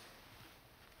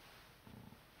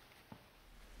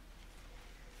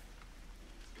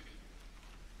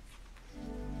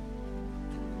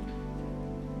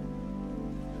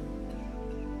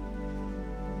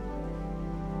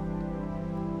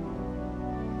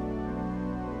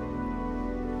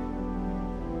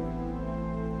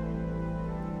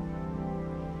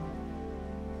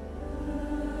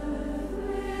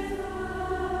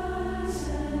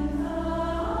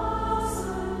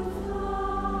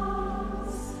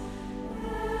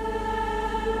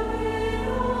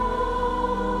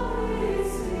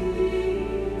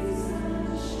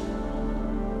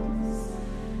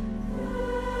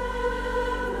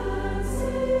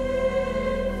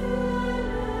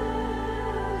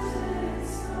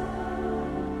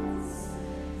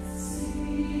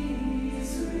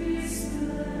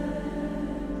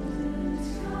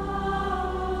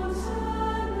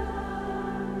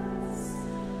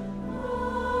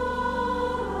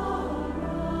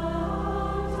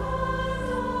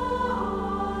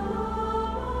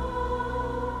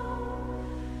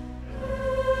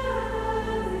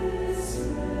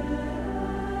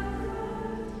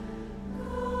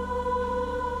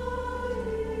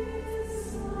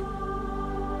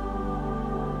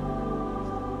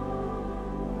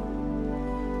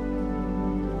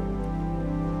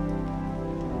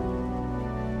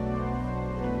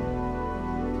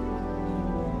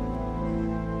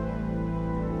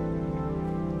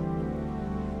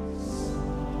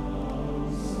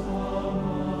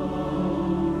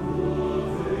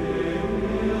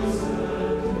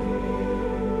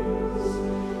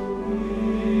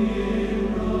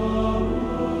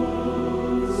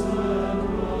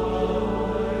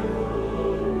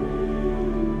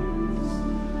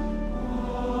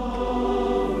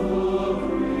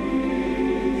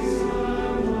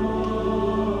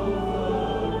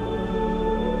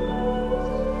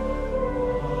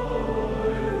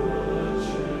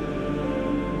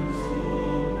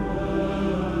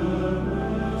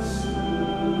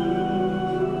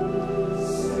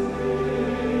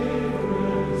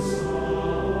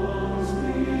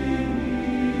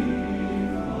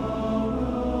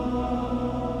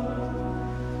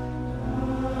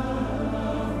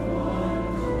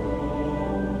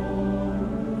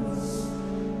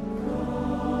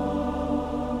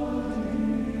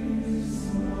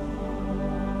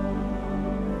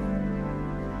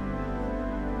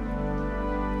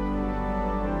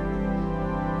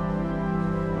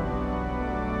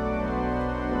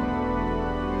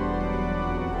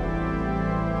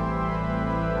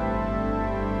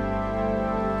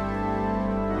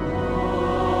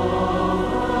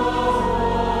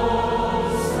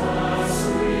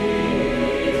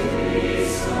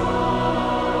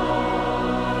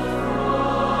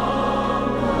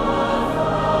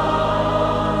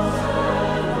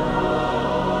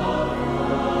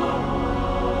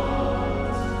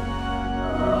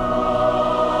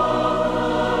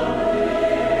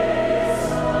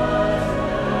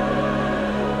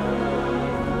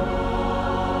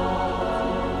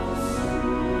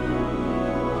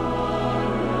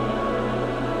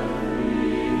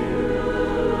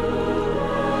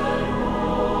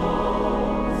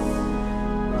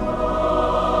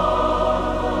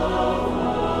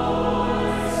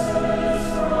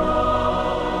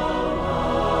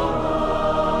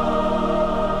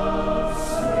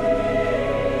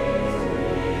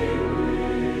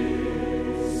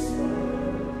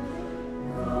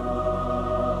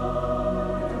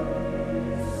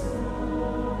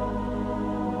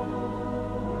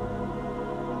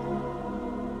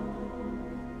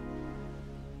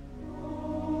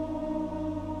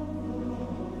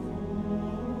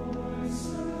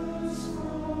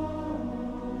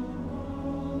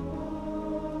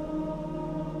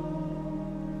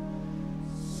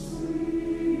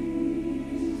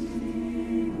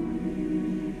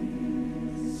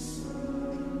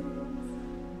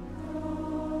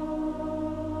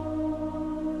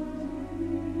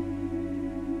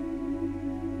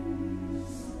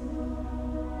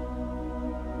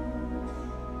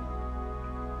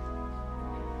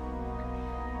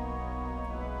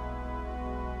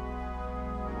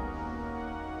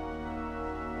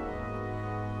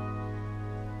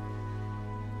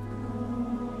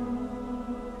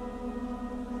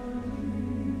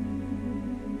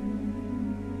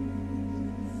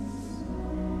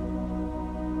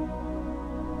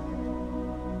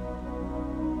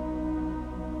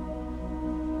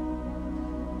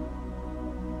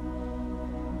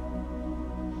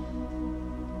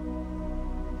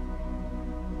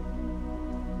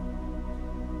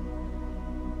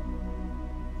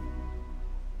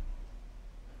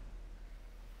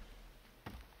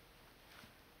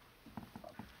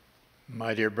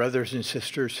 My dear brothers and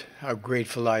sisters, how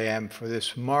grateful I am for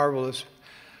the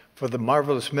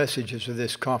marvelous messages of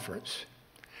this conference,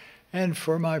 and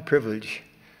for my privilege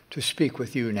to speak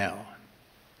with you now.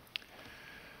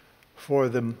 For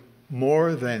the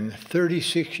more than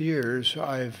 36 years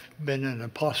I've been an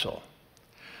apostle,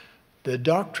 the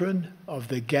doctrine of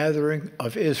the gathering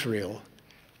of Israel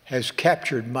has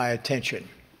captured my attention.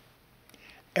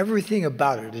 Everything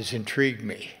about it has intrigued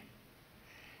me,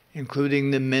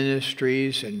 including the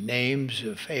ministries and names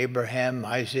of Abraham,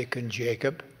 Isaac, and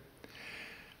Jacob,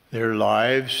 their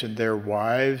lives and their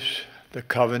wives, the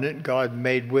covenant God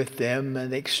made with them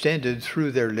and extended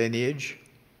through their lineage,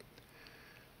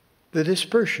 the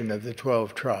dispersion of the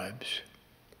 12 tribes,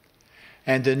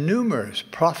 and the numerous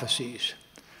prophecies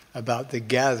about the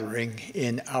gathering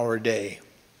in our day.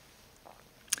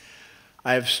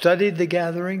 I have studied the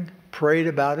gathering, prayed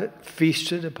about it,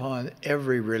 feasted upon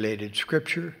every related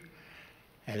scripture,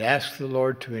 and asked the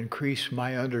Lord to increase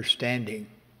my understanding.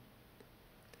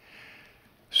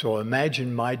 So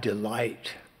imagine my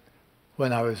delight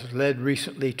when I was led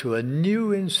recently to a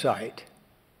new insight.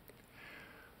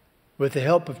 With the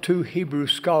help of 2 Hebrew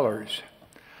scholars,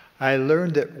 I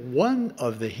learned that one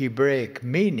of the Hebraic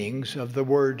meanings of the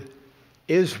word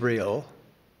Israel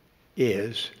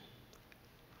is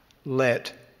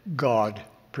 "let God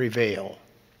prevail."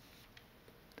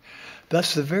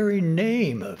 Thus, the very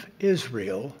name of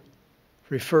Israel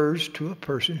refers to a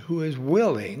person who is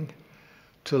willing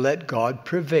to let God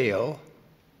prevail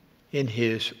in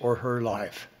his or her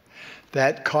life.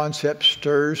 That concept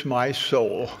stirs my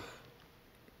soul.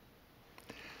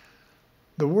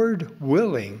 The word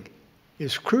willing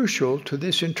is crucial to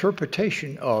this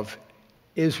interpretation of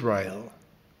Israel.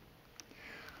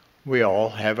 We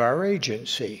all have our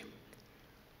agency.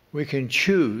 We can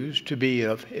choose to be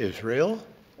of Israel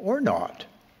or not.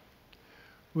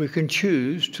 We can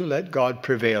choose to let God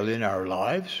prevail in our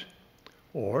lives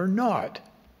or not.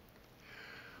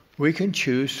 We can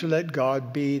choose to let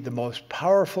God be the most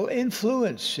powerful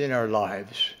influence in our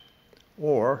lives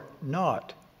or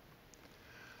not.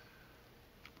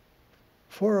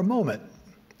 For a moment,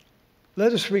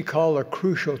 let us recall a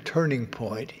crucial turning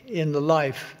point in the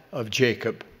life of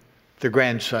Jacob, the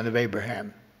grandson of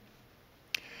Abraham.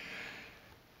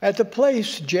 At the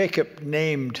place Jacob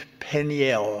named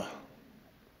Peniel,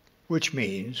 which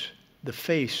means the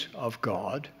face of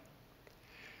God,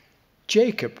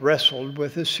 Jacob wrestled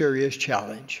with a serious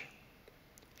challenge.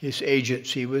 His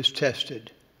agency was tested.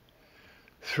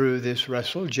 Through this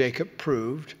wrestle, Jacob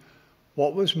proved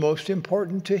what was most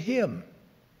important to him.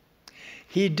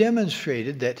 He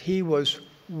demonstrated that he was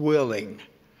willing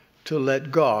to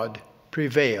let God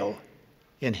prevail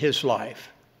in his life.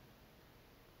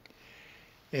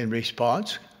 In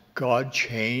response, God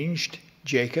changed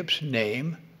Jacob's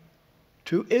name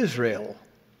to Israel,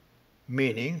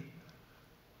 meaning,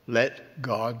 "let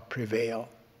God prevail."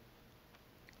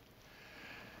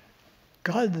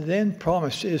 God then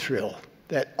promised Israel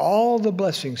that all the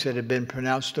blessings that had been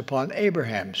pronounced upon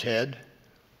Abraham's head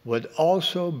would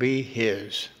also be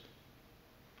his.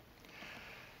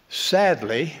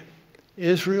 Sadly,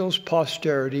 Israel's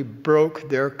posterity broke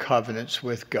their covenants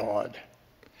with God.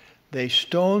 They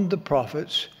stoned the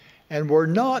prophets and were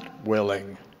not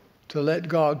willing to let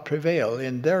God prevail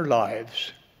in their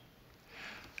lives.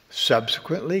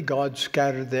 Subsequently, God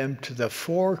scattered them to the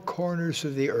 4 corners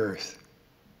of the earth.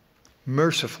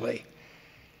 Mercifully,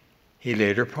 he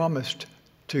later promised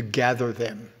to gather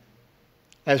them,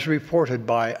 as reported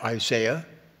by Isaiah.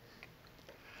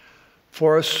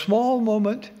 "For a small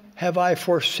moment have I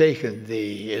forsaken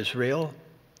thee, Israel,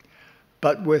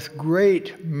 but with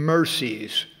great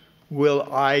mercies will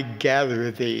I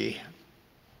gather thee."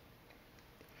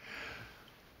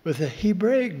 With the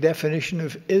Hebraic definition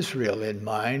of Israel in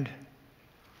mind,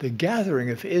 the gathering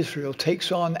of Israel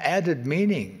takes on added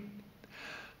meaning.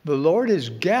 The Lord is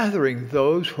gathering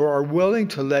those who are willing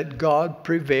to let God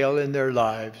prevail in their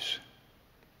lives.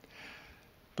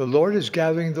 The Lord is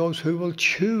gathering those who will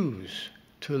choose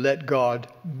to let God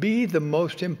be the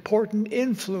most important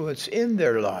influence in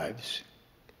their lives.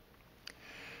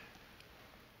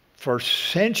 For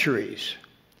centuries,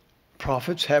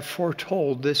 prophets have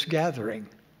foretold this gathering,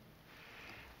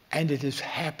 and it is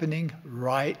happening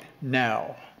right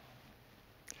now.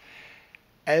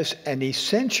 As an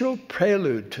essential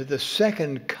prelude to the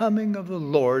second coming of the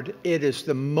Lord, it is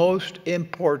the most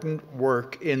important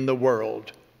work in the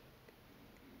world.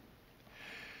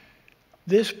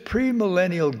 This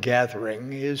premillennial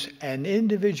gathering is an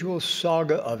individual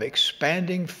saga of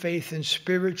expanding faith and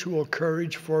spiritual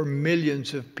courage for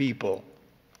millions of people.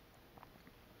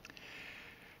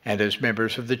 and as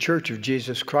members of the Church of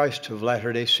Jesus Christ of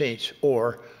Latter-day Saints,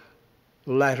 or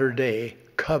Latter-day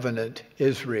Covenant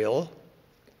Israel,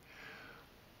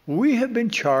 we have been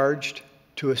charged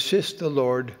to assist the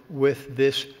Lord with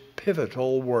this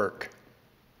pivotal work.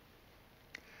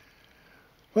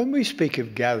 When we speak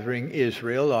of gathering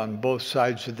Israel on both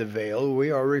sides of the veil,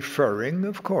 we are referring,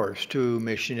 of course, to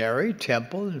missionary,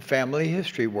 temple, and family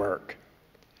history work.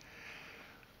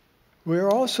 We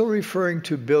are also referring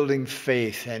to building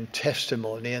faith and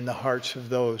testimony in the hearts of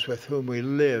those with whom we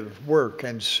live, work,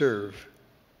 and serve.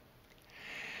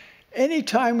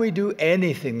 Anytime we do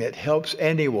anything that helps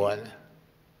anyone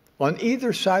on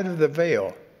either side of the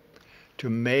veil to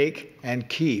make and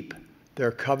keep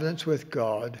their covenants with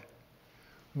God,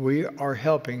 we are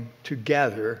helping to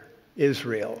gather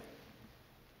Israel.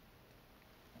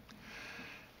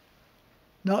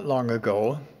 Not long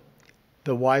ago,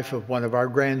 the wife of one of our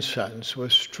grandsons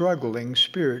was struggling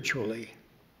spiritually.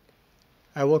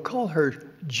 I will call her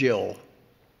Jill.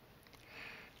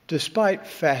 Despite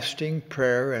fasting,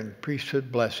 prayer, and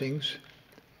priesthood blessings,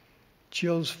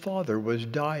 Jill's father was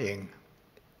dying.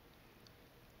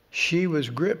 She was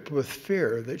gripped with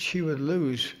fear that she would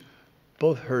lose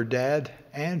both her dad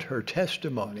and her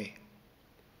testimony.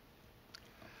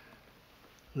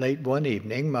 Late one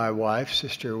evening, my wife,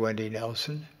 Sister Wendy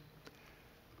Nelson,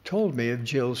 told me of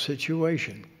Jill's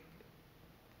situation.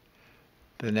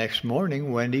 The next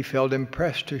morning, Wendy felt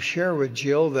impressed to share with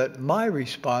Jill that my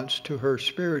response to her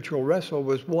spiritual wrestle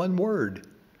was one word.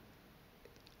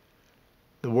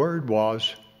 The word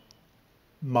was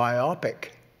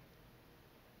myopic.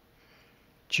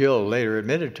 Jill later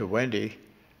admitted to Wendy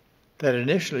that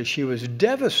initially she was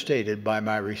devastated by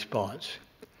my response.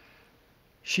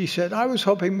 She said, "I was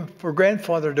hoping for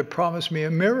Grandfather to promise me a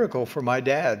miracle for my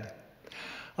dad.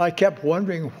 I kept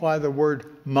wondering why the word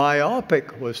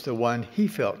myopic was the one he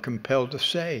felt compelled to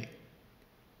say."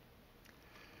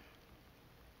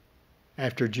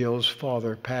 After Jill's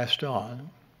father passed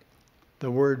on, the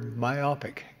word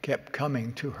myopic kept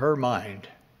coming to her mind.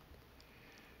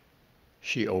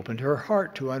 She opened her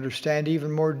heart to understand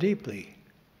even more deeply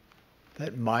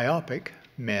that myopic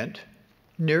meant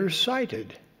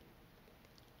nearsighted.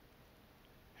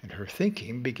 And her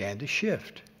thinking began to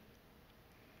shift.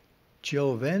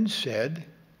 Jill then said,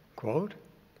 quote,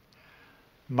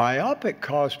 "Myopic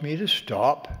caused me to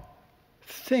stop,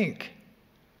 think,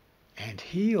 and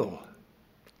heal.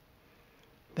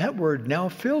 That word now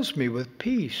fills me with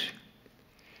peace.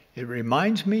 It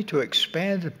reminds me to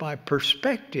expand my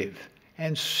perspective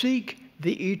and seek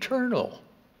the eternal.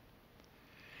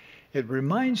 It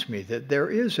reminds me that there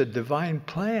is a divine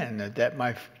plan and that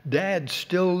my dad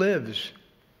still lives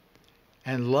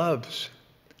and loves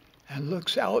and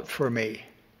looks out for me.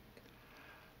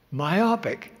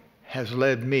 Myopic has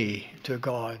led me to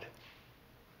God."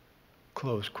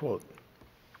 Close quote.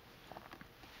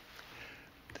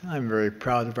 I'm very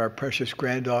proud of our precious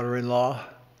granddaughter-in-law.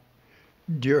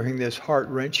 During this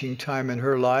heart-wrenching time in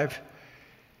her life,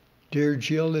 dear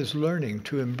Jill is learning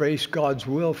to embrace God's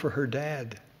will for her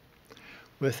dad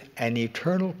with an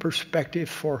eternal perspective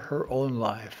for her own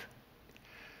life.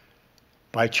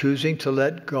 By choosing to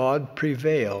let God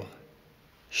prevail,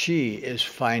 she is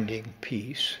finding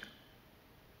peace.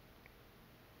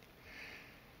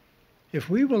 If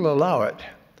we will allow it,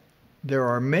 there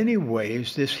are many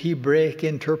ways this Hebraic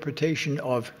interpretation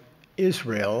of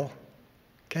Israel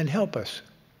can help us.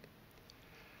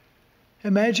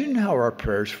 Imagine how our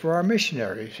prayers for our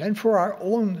missionaries and for our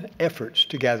own efforts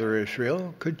to gather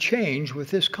Israel could change with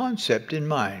this concept in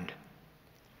mind.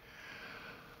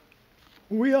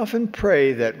 We often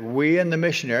pray that we and the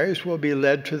missionaries will be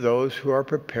led to those who are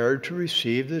prepared to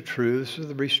receive the truths of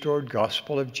the restored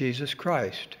gospel of Jesus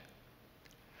Christ.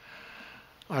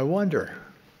 I wonder,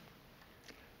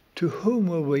 to whom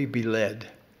will we be led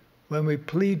when we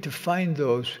plead to find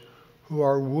those who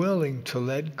are willing to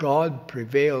let God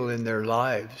prevail in their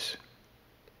lives?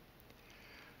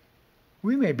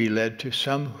 We may be led to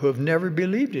some who have never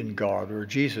believed in God or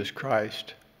Jesus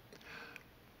Christ,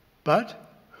 but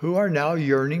who are now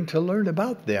yearning to learn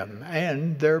about them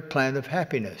and their plan of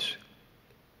happiness.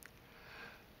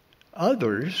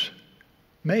 Others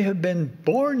may have been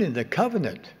born in the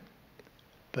covenant,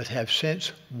 but have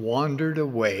since wandered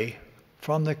away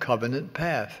from the covenant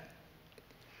path.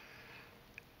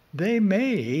 They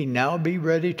may now be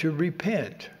ready to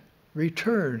repent,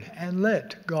 return, and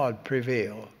let God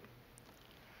prevail.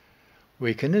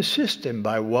 We can assist them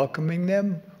by welcoming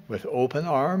them with open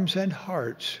arms and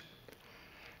hearts.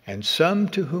 And some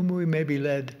to whom we may be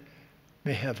led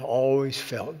may have always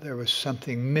felt there was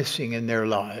something missing in their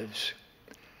lives.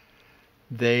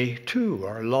 They too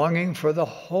are longing for the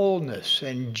wholeness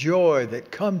and joy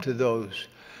that come to those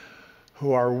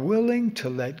who are willing to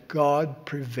let God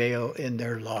prevail in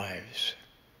their lives.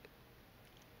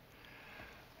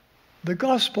 The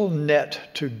gospel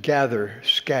net to gather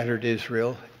scattered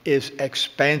Israel is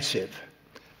expansive.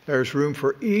 There's room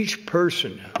for each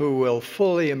person who will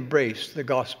fully embrace the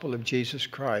gospel of Jesus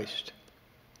Christ.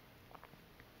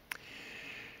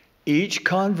 Each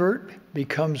convert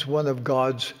becomes one of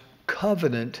God's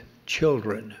covenant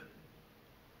children,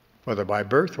 whether by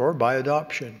birth or by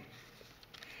adoption.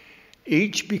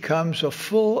 Each becomes a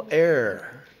full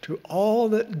heir to all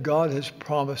that God has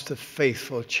promised the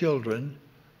faithful children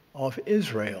of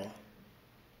Israel.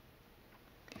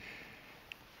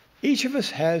 Each of us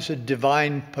has a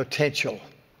divine potential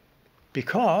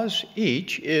because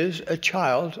each is a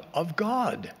child of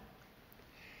God.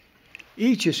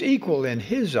 Each is equal in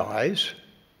His eyes.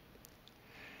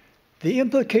 The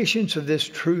implications of this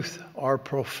truth are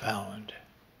profound.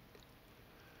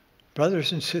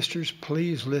 Brothers and sisters,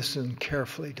 please listen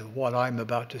carefully to what I'm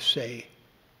about to say.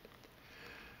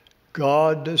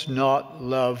 God does not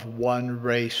love one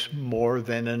race more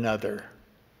than another.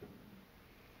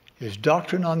 His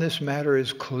doctrine on this matter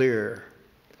is clear.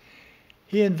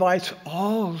 He invites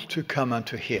all to come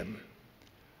unto Him,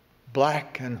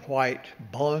 black and white,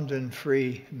 bond and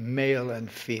free, male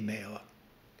and female.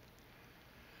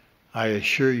 I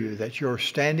assure you that your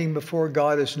standing before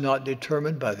God is not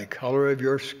determined by the color of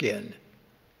your skin.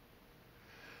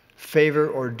 Favor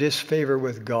or disfavor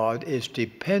with God is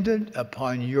dependent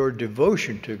upon your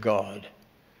devotion to God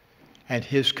and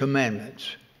His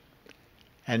commandments,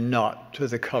 and not to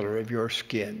the color of your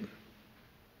skin.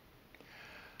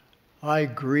 I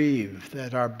grieve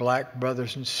that our black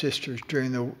brothers and sisters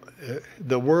during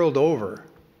the world over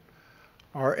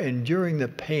are enduring the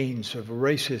pains of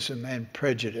racism and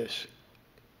prejudice.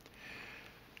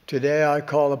 Today I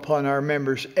call upon our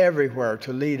members everywhere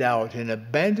to lead out in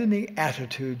abandoning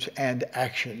attitudes and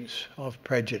actions of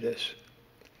prejudice.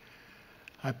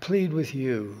 I plead with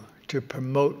you to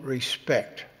promote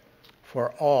respect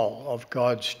for all of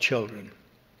God's children.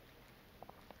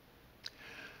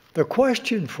 The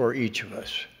question for each of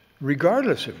us,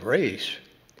 regardless of race,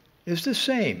 is the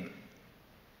same.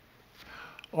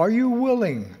 Are you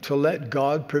willing to let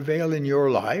God prevail in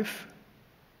your life?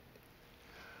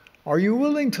 Are you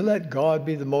willing to let God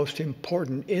be the most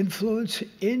important influence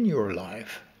in your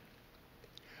life?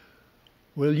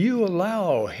 Will you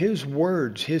allow His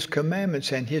words, His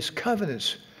commandments, and His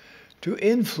covenants to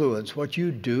influence what you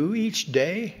do each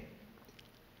day?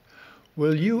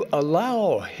 Will you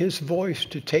allow His voice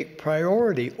to take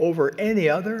priority over any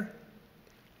other?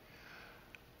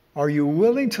 Are you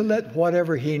willing to let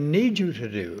whatever He needs you to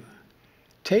do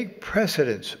take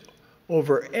precedence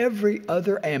over every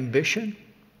other ambition?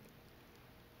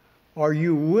 Are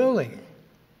you willing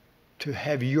to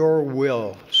have your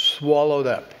will swallowed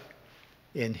up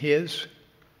in His?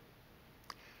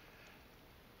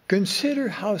 Consider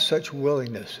how such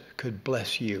willingness could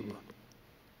bless you.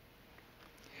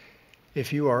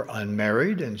 If you are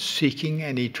unmarried and seeking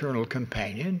an eternal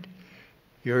companion,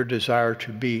 your desire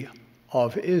to be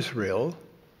of Israel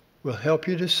will help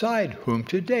you decide whom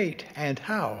to date and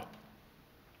how.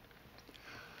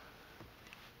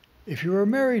 If you are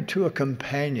married to a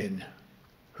companion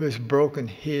who has broken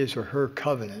his or her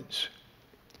covenants,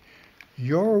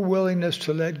 your willingness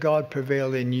to let God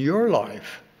prevail in your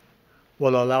life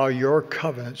will allow your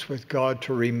covenants with God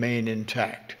to remain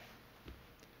intact.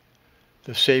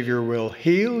 The Savior will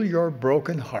heal your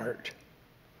broken heart.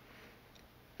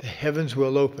 The heavens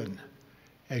will open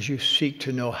as you seek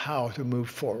to know how to move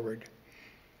forward.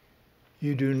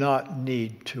 You do not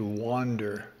need to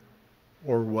wander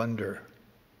or wonder.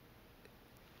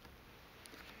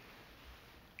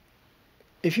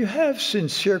 If you have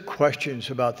sincere questions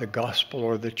about the gospel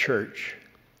or the church,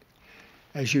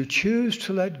 as you choose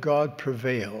to let God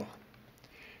prevail,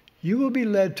 you will be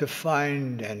led to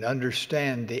find and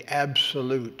understand the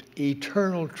absolute,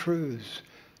 eternal truths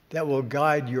that will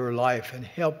guide your life and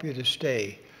help you to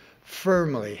stay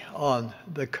firmly on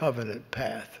the covenant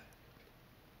path.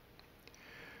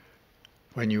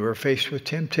 When you are faced with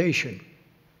temptation,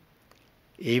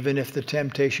 even if the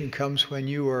temptation comes when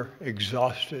you are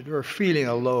exhausted or feeling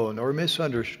alone or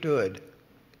misunderstood,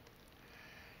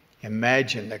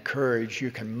 imagine the courage you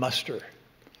can muster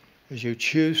as you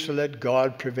choose to let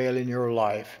God prevail in your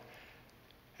life,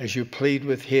 as you plead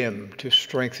with Him to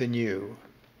strengthen you.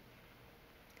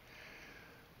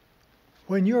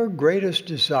 When your greatest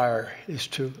desire is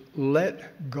to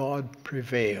let God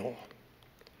prevail,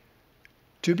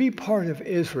 to be part of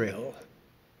Israel,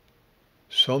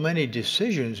 so many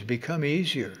decisions become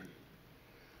easier.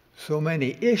 so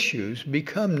many issues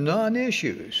become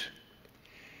non-issues.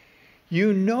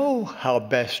 You know how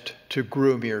best to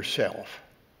groom yourself.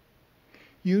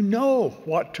 You know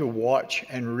what to watch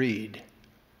and read,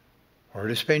 where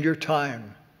to spend your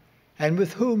time, and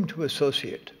with whom to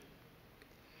associate.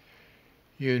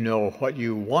 You know what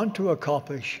you want to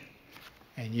accomplish,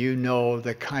 and you know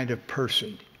the kind of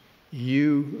person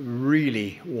you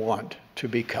really want to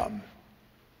become.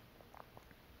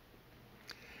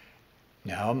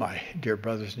 Now, my dear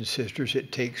brothers and sisters,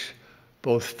 it takes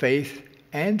both faith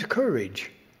and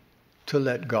courage to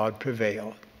let God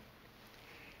prevail.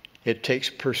 It takes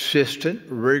persistent,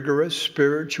 rigorous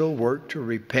spiritual work to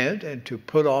repent and to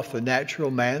put off the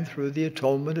natural man through the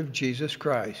atonement of Jesus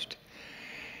Christ.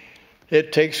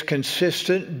 It takes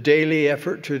consistent daily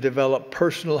effort to develop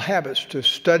personal habits, to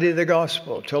study the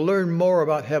gospel, to learn more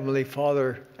about Heavenly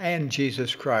Father and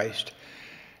Jesus Christ,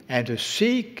 and to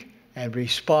seek and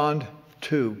respond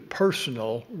to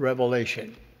personal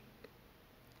revelation.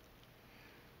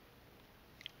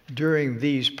 During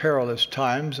these perilous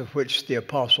times of which the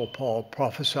Apostle Paul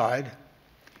prophesied,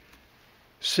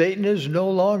 Satan is no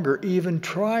longer even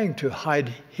trying to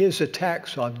hide his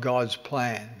attacks on God's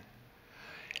plan.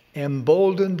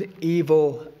 Emboldened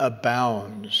evil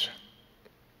abounds.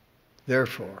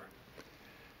 Therefore,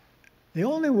 the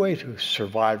only way to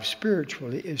survive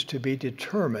spiritually is to be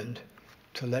determined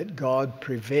to let God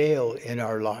prevail in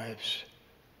our lives,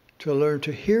 to learn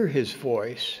to hear his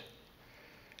voice,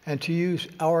 and to use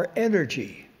our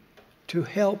energy to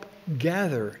help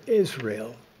gather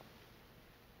Israel.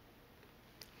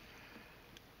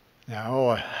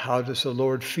 Now, how does the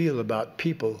Lord feel about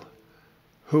people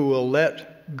who will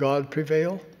let God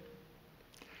prevail?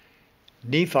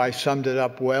 Nephi summed it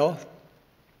up well.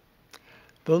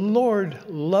 The Lord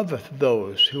loveth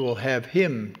those who will have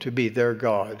him to be their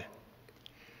God.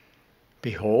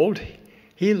 Behold,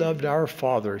 he loved our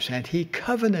fathers, and he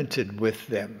covenanted with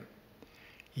them.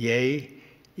 Yea,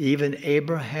 even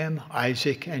Abraham,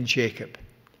 Isaac, and Jacob.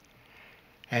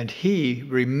 And he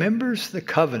remembers the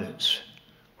covenants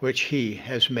which he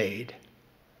has made.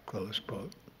 Close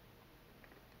quote.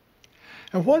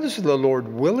 And what is the Lord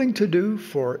willing to do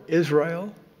for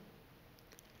Israel?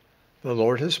 The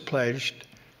Lord has pledged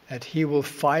that he will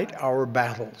fight our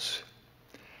battles,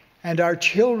 and our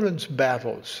children's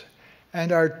battles,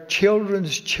 and our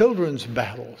children's children's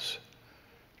battles,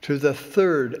 to the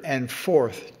third and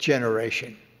fourth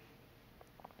generation.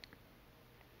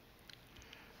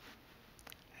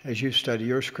 As you study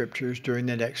your scriptures during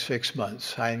the next 6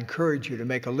 months, I encourage you to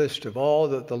make a list of all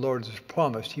that the Lord has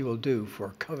promised he will do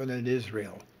for covenant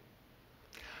Israel.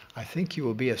 I think you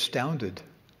will be astounded.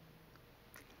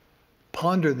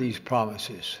 Ponder these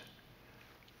promises.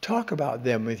 Talk about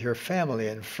them with your family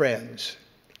and friends.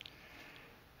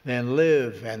 Then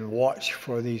live and watch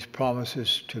for these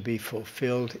promises to be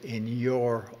fulfilled in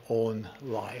your own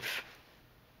life.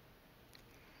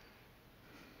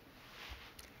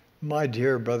 My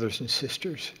dear brothers and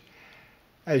sisters,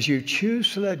 as you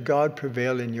choose to let God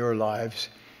prevail in your lives,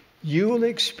 you will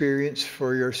experience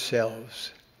for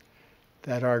yourselves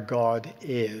that our God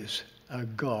is a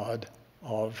God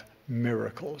of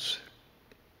miracles.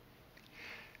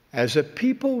 As a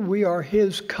people, we are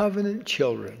his covenant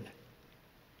children,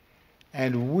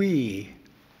 and we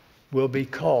will be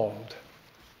called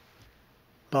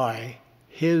by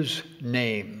his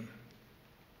name.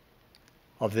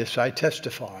 Of this I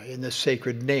testify in the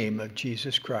sacred name of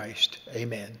Jesus Christ.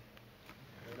 Amen.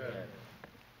 Amen.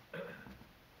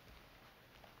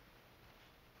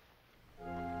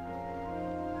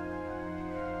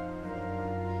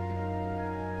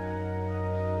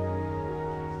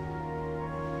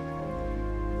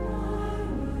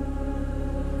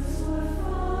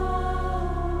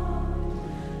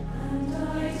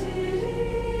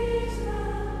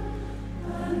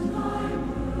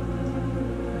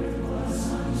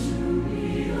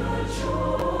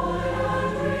 Joy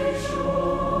and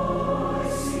rejoicing.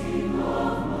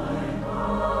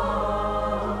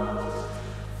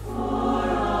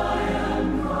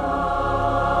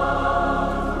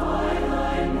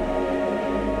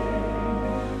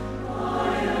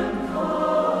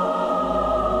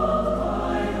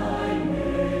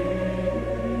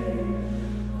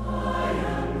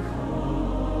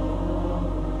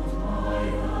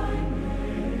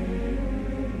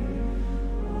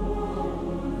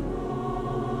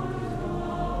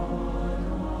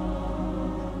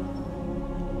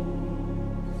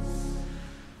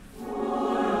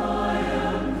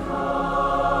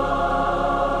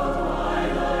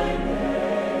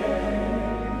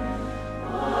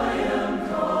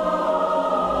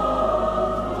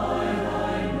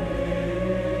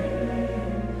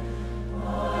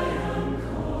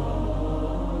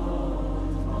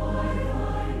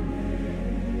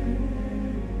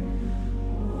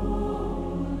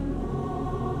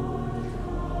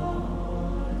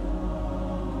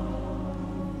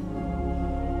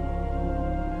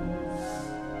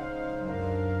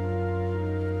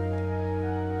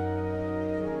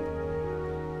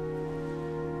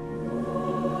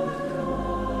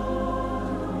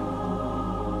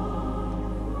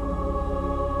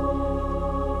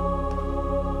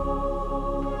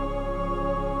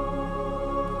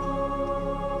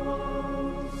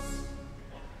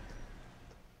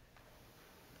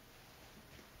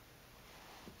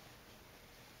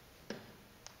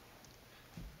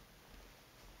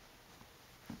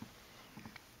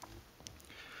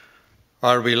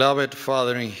 Our beloved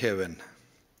Father in heaven,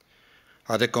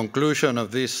 at the conclusion of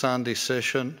this Sunday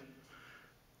session,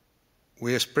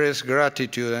 we express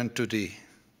gratitude unto Thee.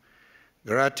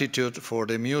 Gratitude for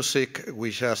the music we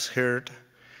just heard,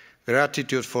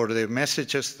 gratitude for the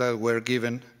messages that were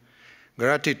given,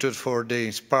 gratitude for the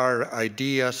inspired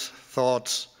ideas,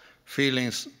 thoughts,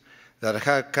 feelings that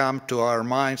have come to our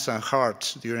minds and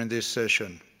hearts during this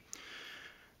session.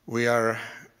 We are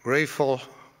grateful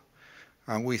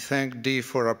and we thank Thee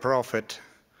for a prophet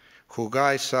who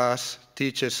guides us,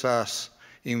 teaches us,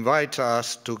 invites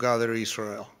us to gather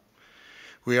Israel.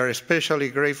 We are especially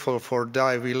grateful for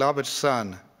Thy beloved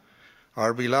Son,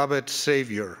 our beloved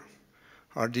Savior,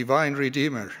 our divine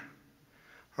Redeemer,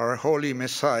 our holy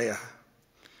Messiah.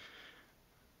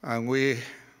 And we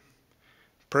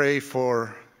pray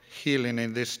for healing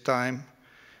in this time,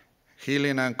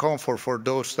 healing and comfort for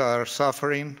those that are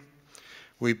suffering.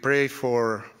 We pray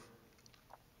for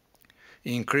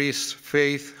increased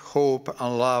faith, hope,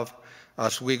 and love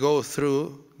as we go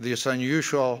through these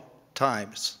unusual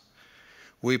times.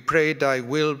 We pray Thy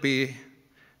will be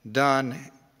done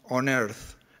on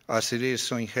earth as it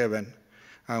is in heaven.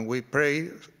 And we pray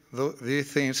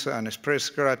these things and express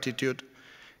gratitude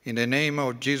in the name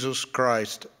of Jesus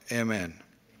Christ. Amen.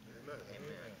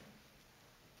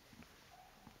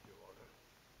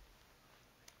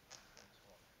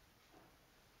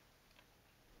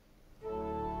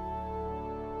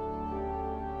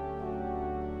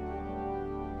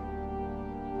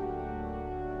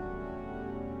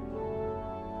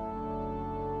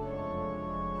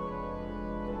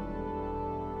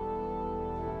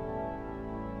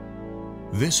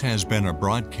 This has been a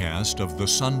broadcast of the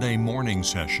Sunday morning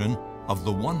session of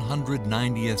the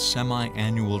 190th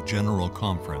Semi-Annual General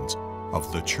Conference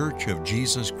of The Church of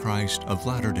Jesus Christ of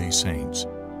Latter-day Saints.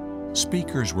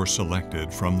 Speakers were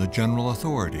selected from the general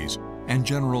authorities and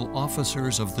general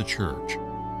officers of the church.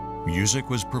 Music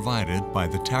was provided by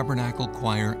the Tabernacle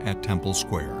Choir at Temple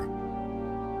Square.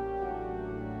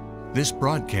 This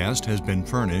broadcast has been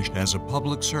furnished as a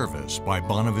public service by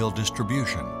Bonneville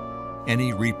Distribution.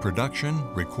 Any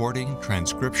reproduction, recording,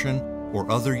 transcription,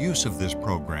 or other use of this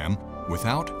program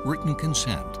without written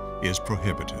consent is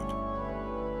prohibited.